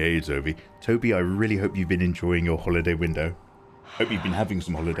 Hey, Toby. Toby, I really hope you've been enjoying your holiday window. Hope you've been having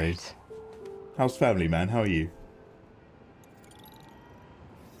some holidays. How's family, man? How are you?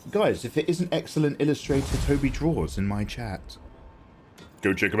 Guys, if it isn't excellent illustrator Toby draws in my chat,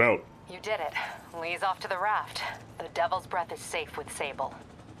 go check him out. You did it. Lee's off to the raft. The Devil's Breath is safe with Sable.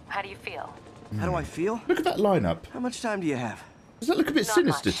 How do you feel? How do I feel? Look at that lineup. How much time do you have? Does that look a bit Not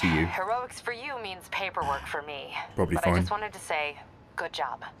sinister much. to you? Heroics for you means paperwork for me. Probably but fine. I just wanted to say, good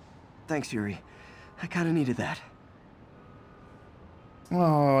job. Thanks, Yuri. I kind of needed that.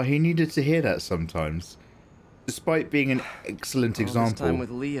 Oh, he needed to hear that sometimes. Despite being an excellent All example. this time with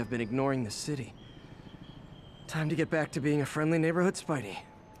Lee, I've been ignoring the city. Time to get back to being a friendly neighborhood Spidey.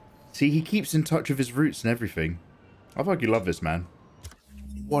 See, he keeps in touch with his roots and everything. I fucking love this, man.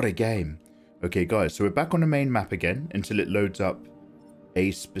 What a game. Okay, guys, so we're back on the main map again until it loads up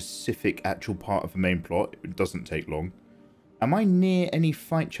a specific actual part of the main plot. It doesn't take long. Am I near any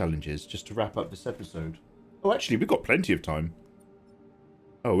fight challenges just to wrap up this episode? Oh, actually, we've got plenty of time.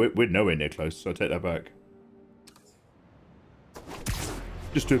 Oh, we're nowhere near close, so I'll take that back.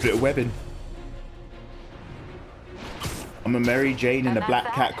 Just do a bit of webbing. I'm a Mary Jane in a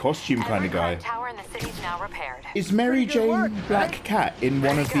black cat costume kind of guy. Tower in the city's now repaired. Is Mary Jane Black Cat in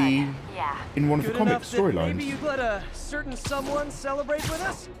one of the Good comic enough that storylines? Maybe you'd let a certain someone celebrate with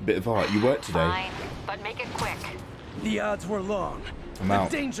us? Bit of art. You work today. Fine, but make it quick. The odds were long. I'm The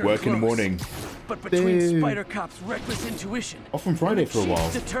out. danger Work in the close. morning. But between Boo. Spider Cop's reckless intuition Off on Friday and the for a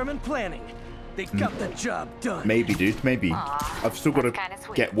while. Chief's determined planning, they got the job done. Maybe, dude. Maybe. I've still got to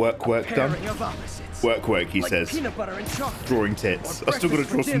get work done. Pairing of opposites. Work, he Like says. peanut butter and chocolate. Drawing tits. Or I've still got to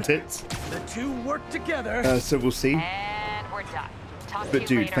draw breakfast for some dinner. tits. The two work together. So we'll see. And we're done. Talk to But you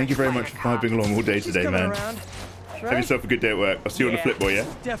dude, later, thank you very much for vibing along all day She's today, coming man. around, Have right? yourself a good day at work. I'll see you on the flip, boy, yeah?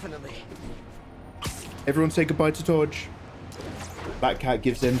 Definitely. Everyone say goodbye to Dodge. Black Cat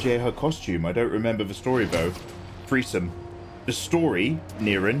gives MJ her costume. I don't remember the story, though. Threesome. The story,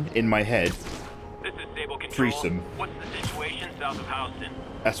 Niran, in my head. This is Sable Control. Threesome. What's the situation south of Houston?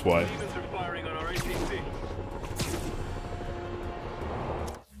 That's why. Demons are firing on our APC.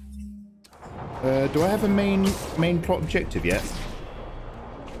 Do I have a main plot objective yet?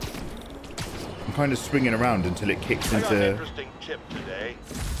 I'm kind of swinging around until it kicks I got an into... interesting tip today.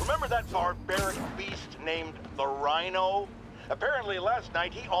 Remember that barbaric beast named the Rhino? Apparently last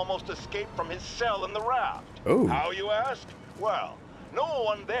night he almost escaped from his cell in the raft. Oh. How, you ask? Well, no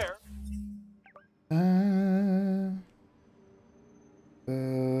one there.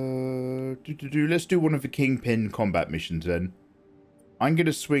 Let's do one of the Kingpin combat missions then. I'm going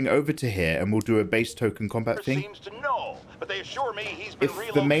to swing over to here and we'll do a base token combat thing. Seems to know, but they assure me he's been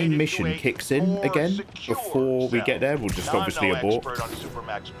If the main mission kicks in again before we get there, we'll just obviously abort.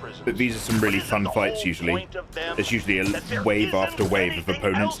 But these are some really fun fights usually. There's usually a wave after wave of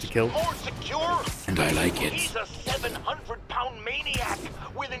opponents to kill. And I like it. He's a 700-pound maniac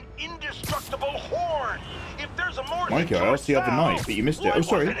with an indestructible horn. If there's a more Mikey, I asked the other night, but you missed it. Oh,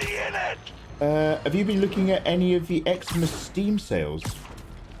 sorry. Have you been looking at any of the Xmas Steam sales?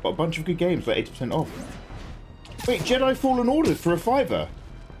 Got a bunch of good games, like 80% off. Wait, Jedi Fallen Order for a $5.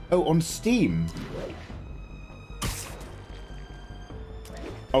 Oh, on Steam.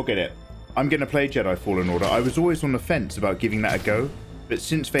 I'll get it. I'm going to play Jedi Fallen Order. I was always on the fence about giving that a go, but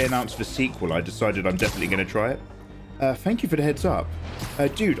since they announced the sequel, I decided I'm definitely going to try it. Thank you for the heads up.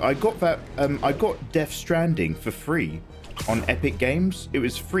 Dude, I got that. I got Death Stranding for free on Epic Games. It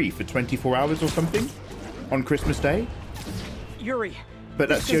was free for 24 hours or something on Christmas Day. Yuri. But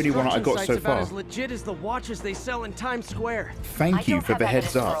that's the only one I got so far. As legit as the watches they sell in Times Square. Thank you for the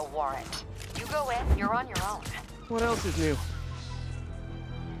heads up. You go in, you're on your own. What else is new?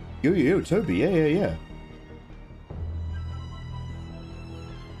 Yo, Toby. Yeah.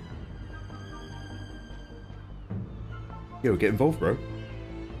 Yo, get involved, bro.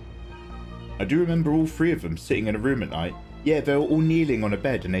 I do remember all three of them sitting in a room at night. Yeah, they were all kneeling on a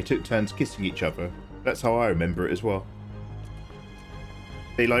bed and they took turns kissing each other. That's how I remember it as well.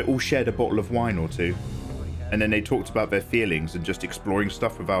 They like all shared a bottle of wine or two. And then they talked about their feelings and just exploring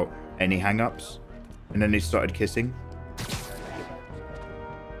stuff without any hang-ups. And then they started kissing.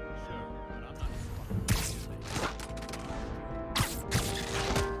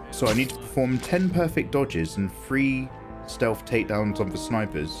 So I need to perform 10 perfect dodges and 3 stealth takedowns on the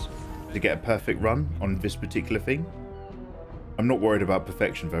snipers to get a perfect run on this particular thing. I'm not worried about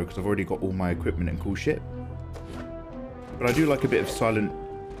perfection though, because I've already got all my equipment and cool shit. But I do like a bit of silent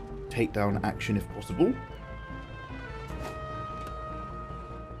takedown action if possible.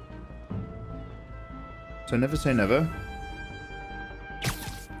 So never say never.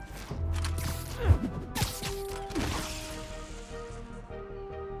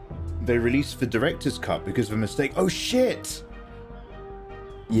 They released the director's cut because of a mistake. Oh shit!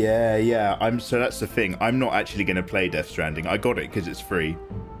 Yeah. So that's the thing. I'm not actually going to play Death Stranding. I got it because it's free,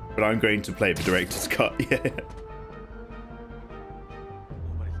 but I'm going to play the director's cut. Yeah.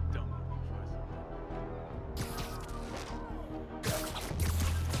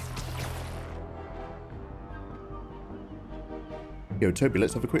 Yo, Toby,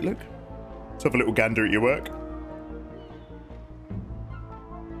 let's have a quick look. Let's have a little gander at your work.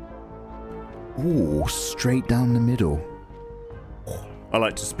 Ooh, straight down the middle. I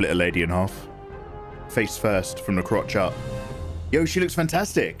like to split a lady in half. Face first, from the crotch up. Yo, she looks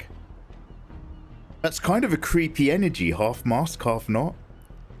fantastic. That's kind of a creepy energy, half mask, half not.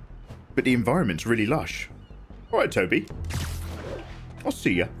 But the environment's really lush. All right, Toby. I'll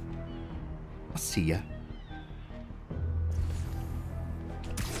see ya. I'll see ya.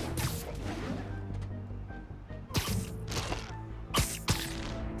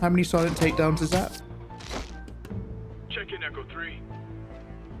 How many silent takedowns is that? Check in, Echo 3.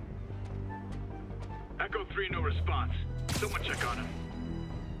 Echo 3, no response. Someone check on him.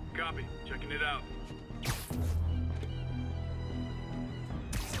 Copy. Checking it out.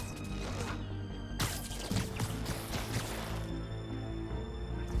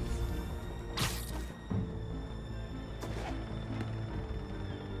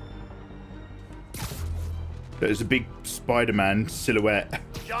 There's a big Spider-Man silhouette.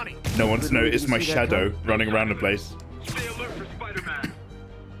 Johnny, no one's noticed my shadow running around the place. Stay alert for Spider-Man.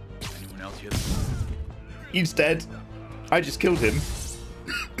 Anyone else here? He's dead. I just killed him.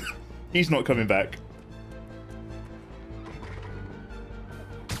 He's not coming back.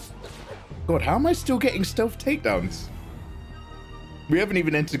 God, how am I still getting stealth takedowns? We haven't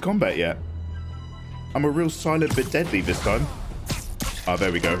even entered combat yet. I'm a real silent but deadly this time. Oh,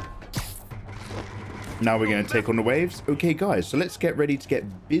 there we go. Now we're going to take on the waves. Okay, guys, so let's get ready to get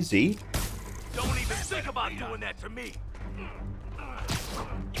busy. Don't even think about doing that to me.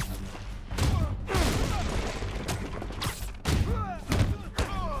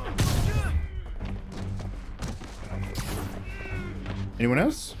 Anyone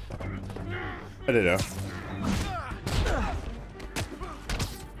else? I don't know.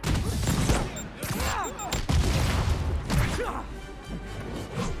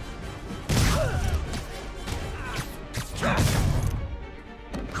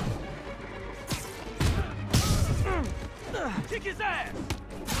 Kick his ass.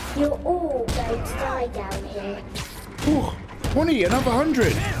 You're all going to die down here. Ooh, 20, another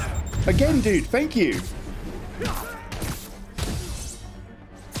 100. Again, dude, thank you.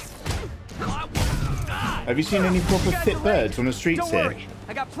 Have you seen any proper fit birds on the streets here?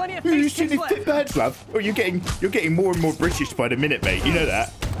 I got plenty of you seen any fit birds, love? Oh, you're getting more and more British by the minute, mate. You know that.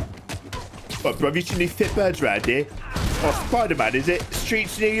 What, bro? Have you seen any fit birds around here? Oh, Spider-Man, is it?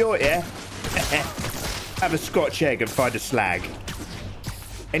 Streets New York, yeah? Have a Scotch egg and find a slag.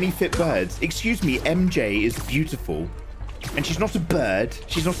 Any fit birds? Excuse me, MJ is beautiful. And she's not a bird.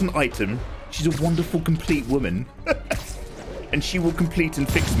 She's not an item. She's a wonderful, complete woman. And she will complete and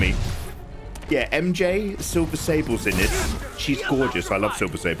fix me. Yeah, MJ, Silver Sable's in this. She's gorgeous. I love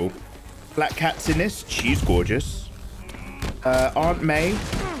Silver Sable. Black Cat's in this. She's gorgeous. Aunt May,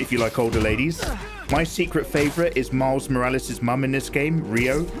 if you like older ladies. My secret favorite is Miles Morales' mum in this game,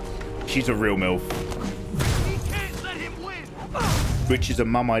 Rio. She's a real MILF. Which is a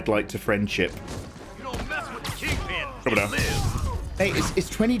mum I'd like to friendship. You don't mess with the Kingpin. Come on now. Hey, it's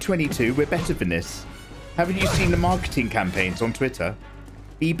 2022. We're better than this. Haven't you seen the marketing campaigns on Twitter?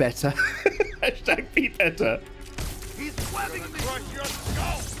 Be better. Hashtag be better. He's webbing me. Crush your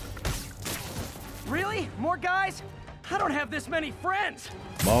skull. Really? More guys? I don't have this many friends.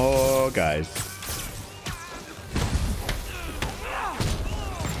 More guys.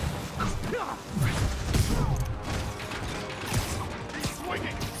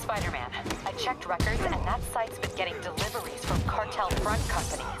 Spider-Man, I checked records and that site's been getting deliveries from cartel front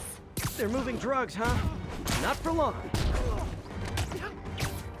companies. They're moving drugs, huh? Not for long.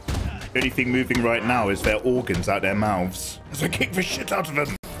 The only thing moving right now is their organs out their mouths as I kick the shit out of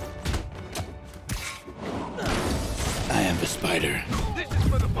them. I am the spider. This is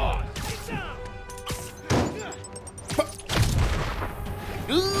for the boss.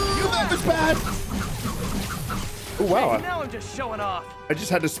 Ooh, that was bad. Oh wow. Hey, now I'm just showing off. I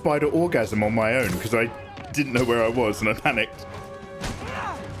just had a spider orgasm on my own because I didn't know where I was and I panicked.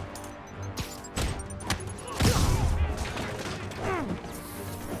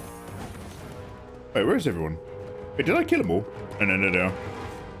 Wait, where is everyone? Wait, did I kill them all?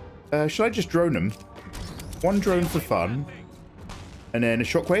 No. Should I just drone them? One drone for fun. And then a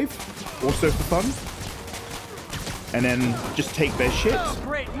shockwave, also for fun. And then just take their shit. Oh,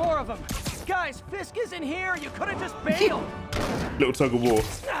 great, more of them. Guys, Fisk is in here. You could have just bailed. Little tug of war.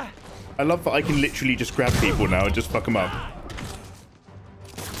 I love that I can literally just grab people now and just fuck them up.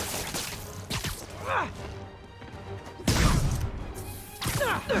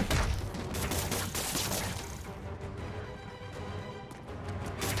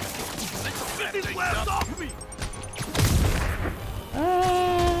 Get these labs off me!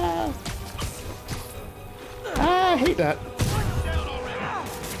 I hate that.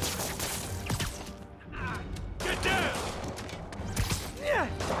 Get down!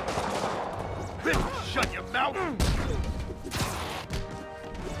 Shut your mouth!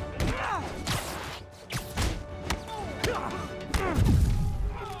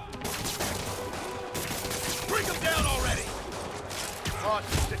 Bring them down already! Boss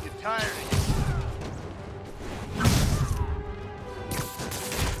is sick and tired of you.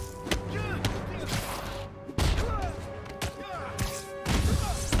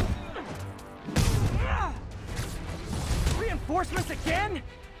 Reinforcements again?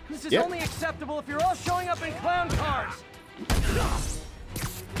 This is only acceptable if you're all showing up in clown cars.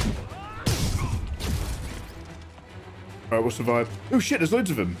 Alright, what's the vibe? Oh shit, there's loads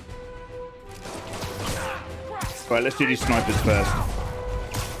of them. Alright, let's do these snipers first.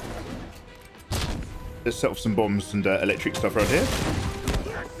 Let's set off some bombs and electric stuff around here.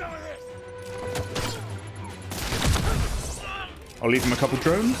 I'll leave them a couple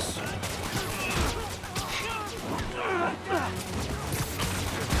drones.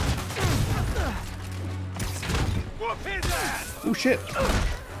 Oh shit.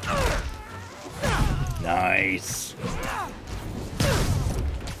 Nice.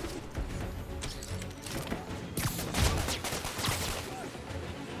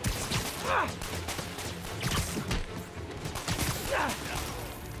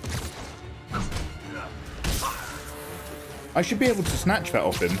 I should be able to snatch that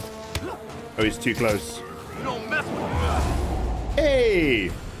off him. Oh, he's too close. Hey!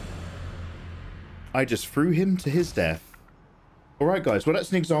 I just threw him to his death. Alright guys, well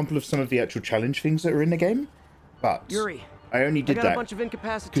that's an example of some of the actual challenge things that are in the game. But Yuri, I only did that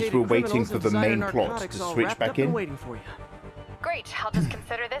because we're waiting for the main plot to switch back in. Great, I'll just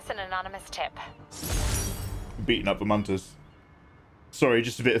consider this an anonymous tip. Beating up the munters. Sorry,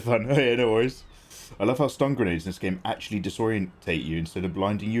 just a bit of fun. Oh yeah, no worries. I love how stun grenades in this game actually disorientate you instead of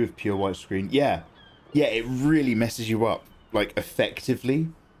blinding you with pure white screen. Yeah, it really messes you up, like, effectively.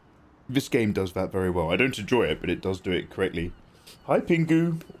 This game does that very well. I don't enjoy it, but it does do it correctly. Hi,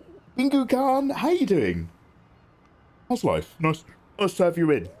 Pingu. Pingu Khan, how you doing? How's life? Nice to have you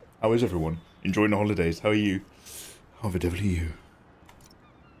in. How is everyone? Enjoying the holidays? How are you? How the devil are you?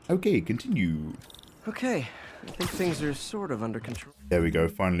 Okay, continue. Okay, I think things are sort of under control. There we go,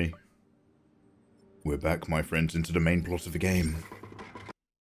 finally. We're back, my friends, into the main plot of the game.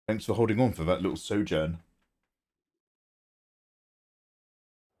 Thanks for holding on for that little sojourn.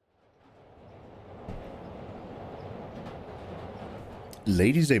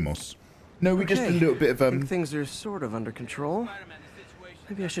 Lady Zamos. No, we just did a little bit of I think things are sort of under control.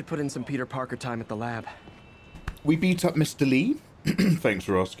 Maybe I should put in some Peter Parker time at the lab. We beat up Mr. Lee. Thanks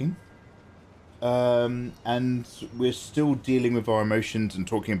for asking. And we're still dealing with our emotions and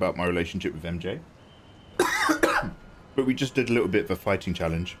talking about my relationship with MJ. But we just did a little bit of a fighting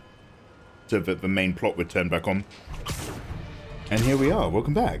challenge so that the main plot would turn back on. And here we are.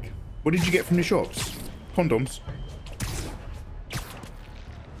 Welcome back. What did you get from the shops? Condoms.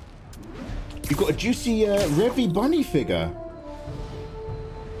 You got a juicy Revy bunny figure.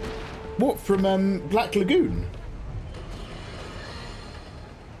 What, from Black Lagoon?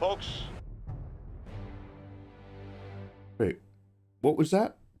 Folks. Wait, what was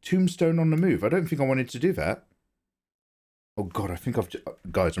that? Tombstone on the move. I don't think I wanted to do that. Oh god, I think I've just...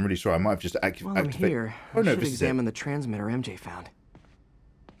 Guys, I'm really sorry. I might have just activated... While I'm here, I should examine the transmitter MJ found.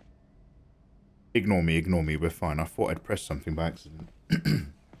 Ignore me. We're fine. I thought I'd pressed something by accident.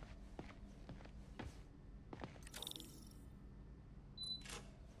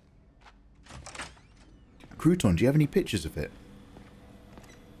 Crouton, do you have any pictures of it?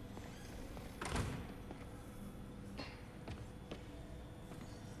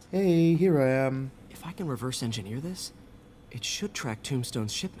 Hey, here I am. If I can reverse engineer this, it should track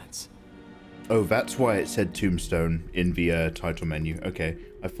Tombstone's shipments. Oh, that's why it said Tombstone in the title menu. Okay,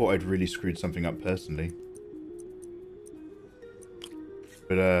 I thought I'd really screwed something up personally.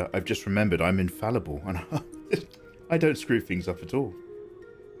 But I've just remembered I'm infallible, and I don't screw things up at all.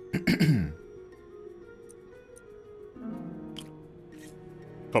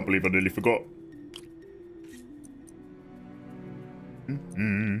 Can't believe I nearly forgot.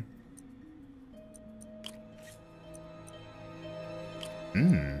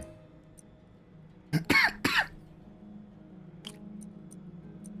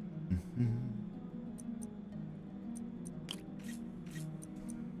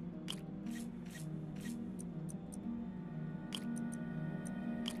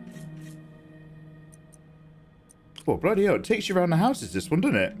 Well, bloody hell, it takes you around the houses, this one,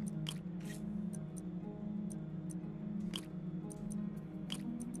 doesn't it?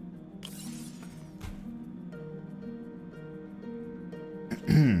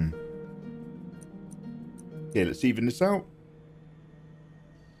 Okay, let's even this out.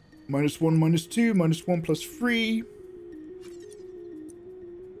 -1, -2, -1 plus 3.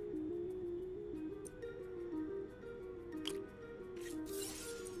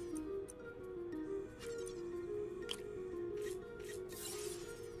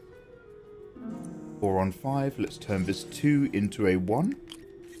 Four on 5. Let's turn this 2 into a 1.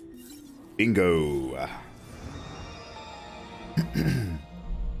 Bingo.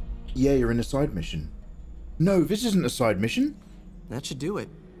 Yeah, you're in a side mission. No, this isn't a side mission. That should do it.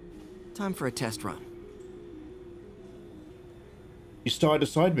 Time for a test run. You started a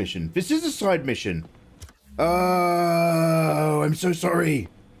side mission. This is a side mission. Oh, I'm so sorry.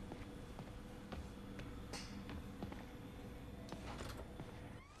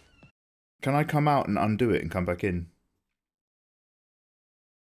 Can I come out and undo it and come back in?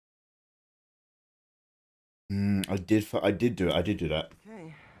 I did do that.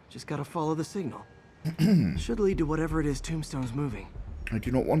 Okay, just gotta follow the signal. Should lead to whatever it is Tombstone's moving. I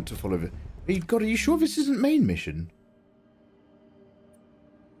do not want to follow it. God, are you sure this isn't main mission?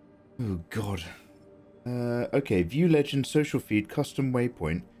 Oh, God. Okay, view legend, social feed, custom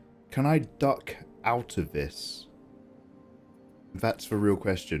waypoint. Can I duck out of this? That's the real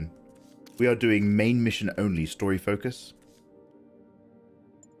question. We are doing main mission only, story focus.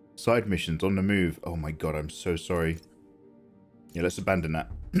 Side missions on the move. Oh my god, I'm so sorry. Yeah, let's abandon that.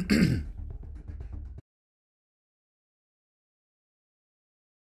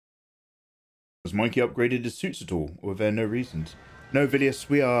 Has Mikey upgraded his suits at all? Or are there no reasons? No, Vilius,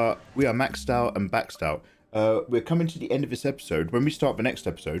 we are maxed out and baxed out. We're coming to the end of this episode. When we start the next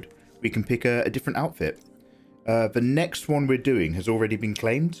episode, we can pick a different outfit. The next one we're doing has already been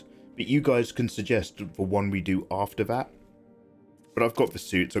claimed, but you guys can suggest the one we do after that. But I've got the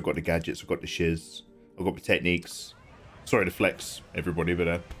suits, I've got the gadgets, I've got the shiz, I've got the techniques. Sorry to flex, everybody,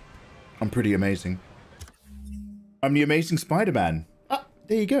 but I'm pretty amazing. I'm the Amazing Spider-Man. Ah,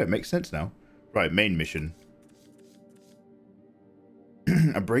 there you go, it makes sense now. Right, main mission.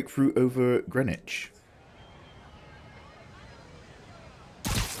 A breakthrough over Greenwich.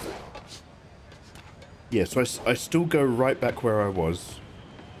 Yeah, so I still go right back where I was,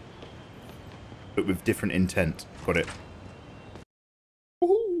 but with different intent. Got it.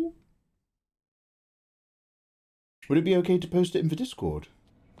 Ooh. Would it be okay to post it in the Discord?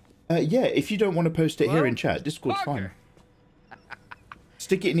 Yeah, if you don't want to post it here in chat, Discord's fine.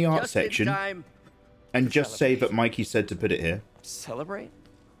 Stick it in the art section and just say that Mikey said to put it here. Celebrate?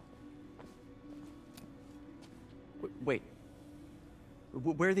 Wait.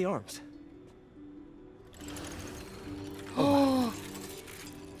 Where are the arms? Oh!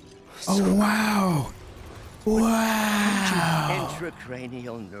 Oh, wow! Wow!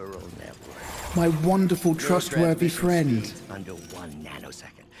 Intracranial neural network. My wonderful, trustworthy friend. Under 1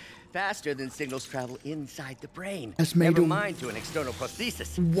 nanosecond. Faster than signals travel inside the brain. Has made Never a mind to an external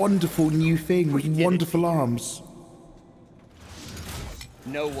prosthesis. Wonderful new thing with wonderful arms.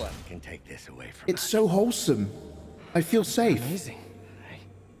 No one can take this away from It's us. so wholesome. I feel safe. Amazing.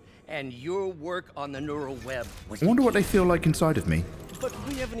 And your work on the neural web was... I wonder what they feel like inside of me. But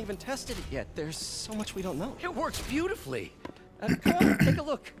we haven't even tested it yet. There's so much we don't know. It works beautifully. Come on, take a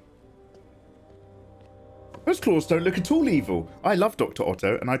look. Those claws don't look at all evil. I love Dr.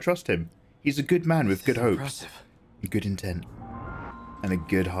 Otto, and I trust him. He's a good man with good hopes. Impressive. Good intent. And a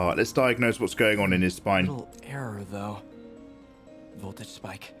good heart. Let's diagnose what's going on in his spine. Little error, though. Voltage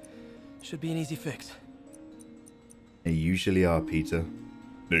spike. Should be an easy fix. They usually are, Peter.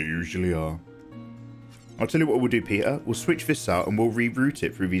 They usually are. I'll tell you what we'll do, Peter. We'll switch this out and we'll reroute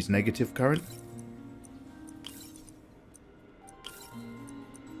it through these negative current.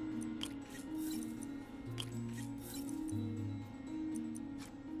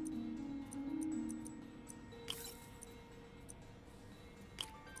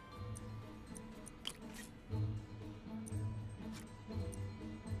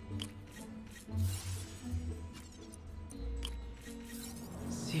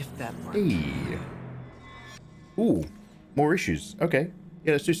 See if that works. Hey. Ooh, more issues. Okay.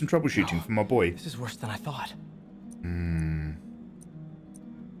 Yeah, let's do some troubleshooting for my boy. This is worse than I thought.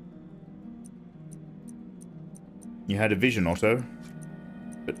 You had a vision, Otto.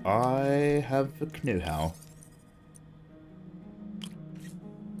 But I have a know-how.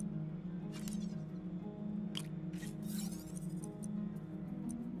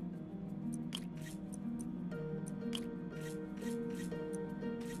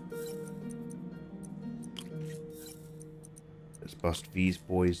 Let's bust these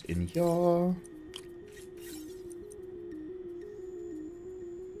boys in here.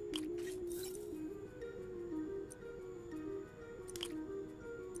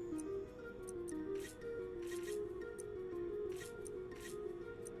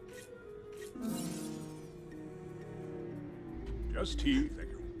 Just tea, thank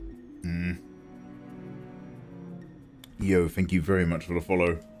you. Yo, thank you very much for the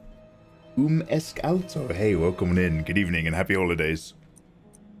follow. Escalto. Hey, welcome in. Good evening and happy holidays.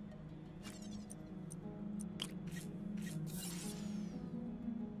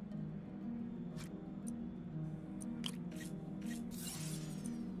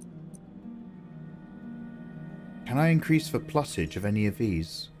 Can I increase the plusage of any of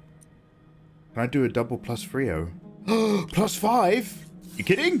these? Can I do a double +3-0? +5? You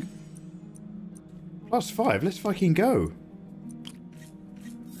kidding? +5, let's fucking go.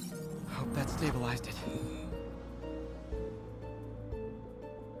 Hope that stabilized it.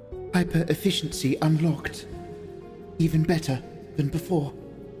 Hyper efficiency unlocked. Even better than before.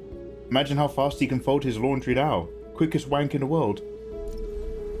 Imagine how fast he can fold his laundry now. Quickest wank in the world.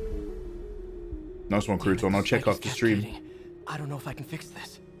 Nice one, Crouton. I'll check after stream. I don't know if I can fix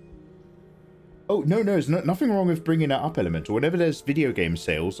this. Oh, no, there's nothing wrong with bringing that up, Elemental. Whenever there's video game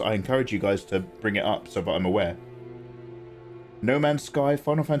sales, I encourage you guys to bring it up so that I'm aware. No Man's Sky,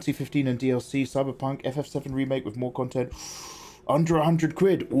 Final Fantasy 15 and DLC, Cyberpunk, FF7 remake with more content. Under 100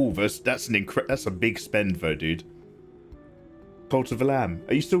 quid. Ooh, that's a big spend though, dude. Cult of the Lamb.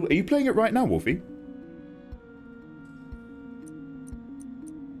 Are you playing it right now, Wolfie?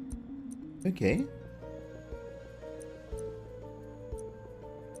 Okay.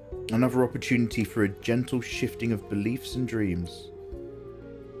 Another opportunity for a gentle shifting of beliefs and dreams.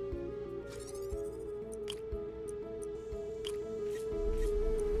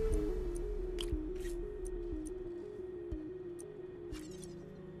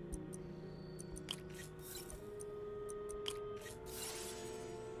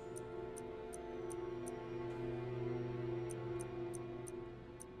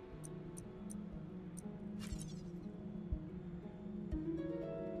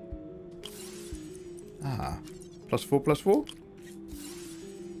 +4/+4?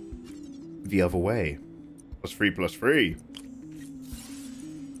 The other way. +3/3.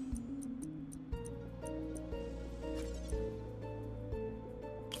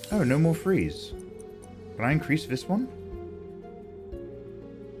 Oh, no more freeze. Can I increase this one?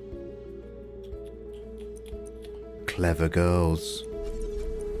 Clever girls.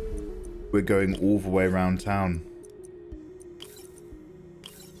 We're going all the way around town.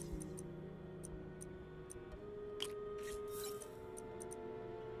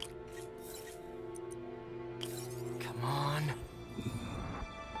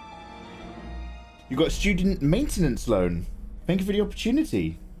 You got a student maintenance loan. Thank you for the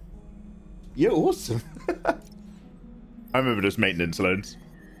opportunity. You're awesome. I remember those maintenance loans.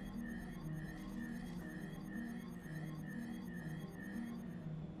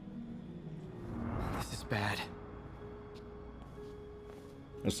 This is bad.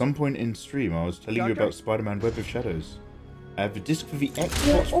 At some point in stream, I was telling you about Spider-Man Web of Shadows. I have a disc for the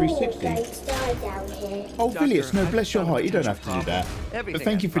Xbox 360. Oh, Felicia, no, bless your heart. You don't have to do that. But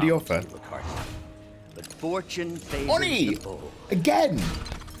thank you for the offer. But fortune favors Oni! the bold. Again!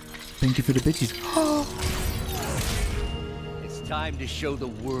 Thank you for the bitches. It's time to show the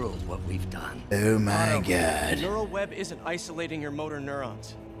world what we've done. Oh my god. The neural web isn't isolating your motor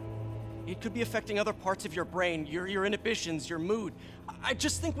neurons. It could be affecting other parts of your brain, your inhibitions, your mood. I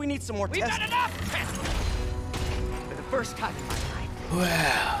just think we need some more testing. We've got enough! For the first time in my life,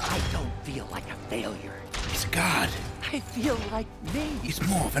 wow. I don't feel like a failure. He's God. I feel like me. He's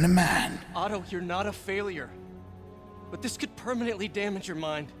more than a man. Otto, you're not a failure. But this could permanently damage your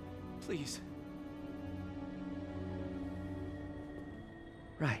mind. Please.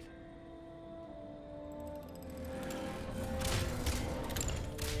 Right.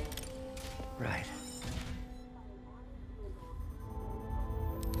 Right.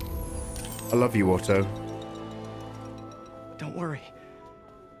 I love you, Otto. Don't worry.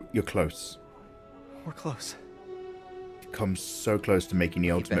 You're close. We're close. You've come so close to making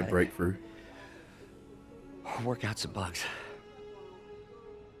the ultimate breakthrough. Work out some bugs.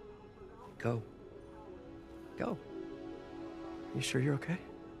 Go. Go. You sure you're okay?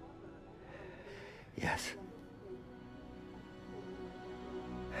 Yes.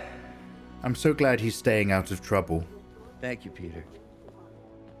 I'm so glad he's staying out of trouble. Thank you, Peter.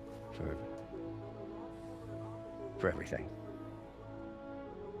 For everything.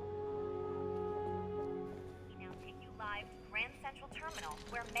 We now take you live to Grand Central Terminal,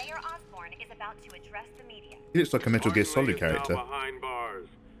 where Mayor Osborn is about to address the media. He looks like a Metal Gear Solid Martin Lee is character. now behind bars.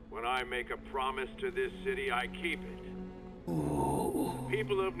 When I make a promise to this city, I keep it. Ooh.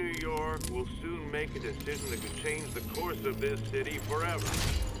 People of New York will soon make a decision that could change the course of this city forever.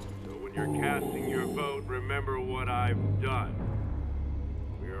 So when you're casting your vote, remember what I've done.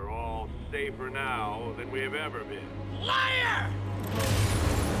 We are all safer now than we have ever been. Liar!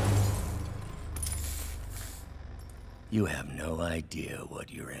 You have no idea what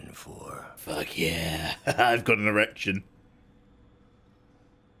you're in for. Fuck yeah. I've got an erection.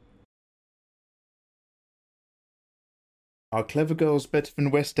 Are clever girls better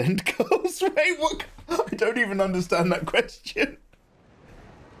than West End girls? Wait, what? I don't even understand that question.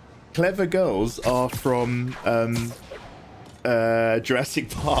 Clever girls are from Jurassic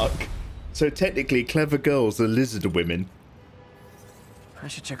Park. So technically, clever girls are lizard women. I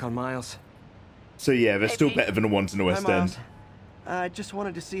should check on Miles. So yeah, they're still better than the ones in the West End. I just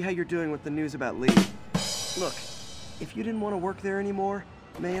wanted to see how you're doing with the news about Lee. Look, if you didn't want to work there anymore,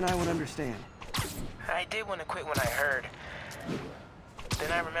 May and I would understand. I did want to quit when I heard.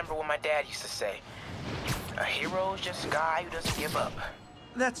 Then I remember what my dad used to say. A hero is just a guy who doesn't give up.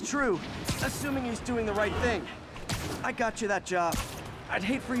 That's true, assuming he's doing the right thing. I got you that job. I'd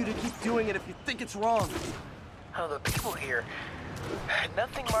hate for you to keep doing it if you think it's wrong. Oh, the people here.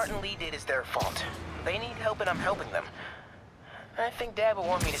 Nothing Martin Lee did is their fault. They need help and I'm helping them. I think Dad would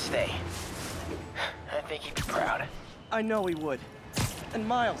want me to stay. I think he'd be proud. I know he would. And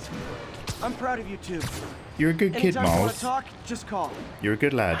Miles, I'm proud of you too. You're a good kid, Anytime you want Miles. to talk, just call. You're a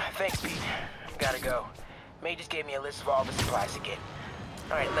good lad. Thanks, Pete. Gotta go. May just gave me a list of all the supplies to get.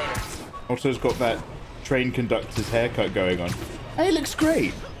 All right, later. Also, has got that train conductor's haircut going on. Hey, he looks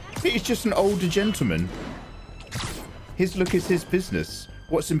great. He's just an older gentleman. His look is his business.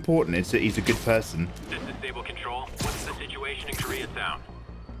 What's important is that he's a good person. This is Sable Control. What's the situation in Koreatown?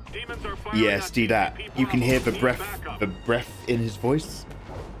 Demons are firing. Yes, do that. You can hear the breath in his voice.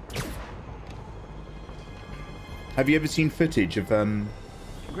 Have you ever seen footage of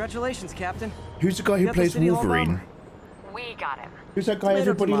Congratulations, Captain. who's the guy You who got the plays City Hall Wolverine? bomber. We got him. Who's that guy Tomato,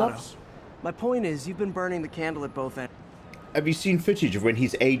 everybody tomato. loves? My point is, you've been burning the candle at both ends. Have you seen footage of when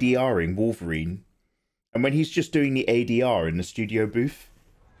he's ADRing Wolverine? And when he's just doing the ADR in the studio booth?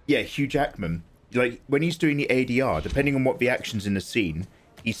 Yeah, Hugh Jackman. Like, when he's doing the ADR, depending on what the action's in the scene,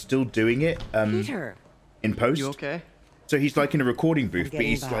 he's still doing it Peter. in post. You okay? So he's like in a recording booth, but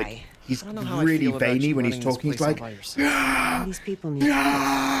he's like, he's really veiny when he's talking. He's like, These people need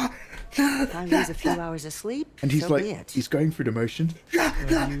help. If I lose a few hours of sleep, and he's so like, be it. he's going through the motions.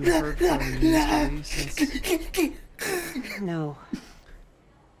 Have you heard from Yuri No.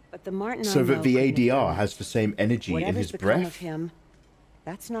 But the Martin So I that know the couldn't have ADR done has the same energy in Whatever's his become breath. of him,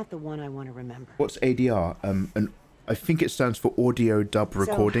 that's not the one I want to remember. What's ADR? And I think it stands for audio dub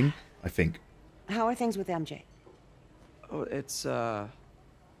recording. I think. How are things with MJ? Oh, it's well,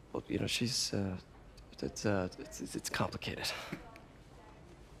 you know, she's it's complicated.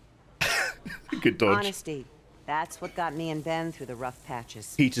 Good dodge. Honesty. That's what got me and Ben through the rough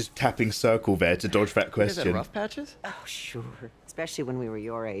patches. Peter's tapping circle there to dodge that You guys question. had rough patches? Oh, sure. Especially when we were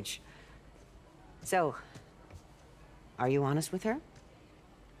your age. So, are you honest with her?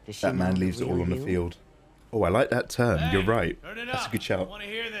 Does she That man know leaves the it all real on the you? field. Oh, I like that term. You're right. Turn it That's a up. good shout. I want to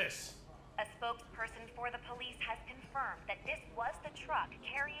hear this. A spokesperson for the police has confirmed that this was the truck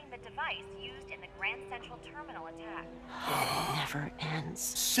carrying the device used in the Grand Central Terminal attack. It never ends.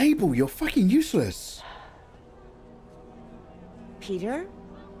 Sable, you're fucking useless. Peter?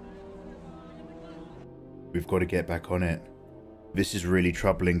 We've got to get back on it. This is really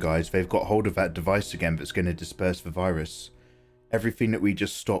troubling, guys. They've got hold of that device again that's going to disperse the virus. Everything that we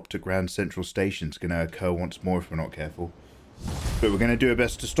just stopped at Grand Central Station is going to occur once more if we're not careful. But we're going to do our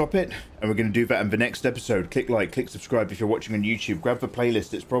best to stop it, and we're going to do that in the next episode. Click like, click subscribe if you're watching on YouTube. Grab the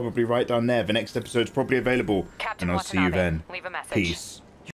playlist. It's probably right down there. The next episode's probably available. Captain and I'll see you Watanabe, then. leave a message. Peace.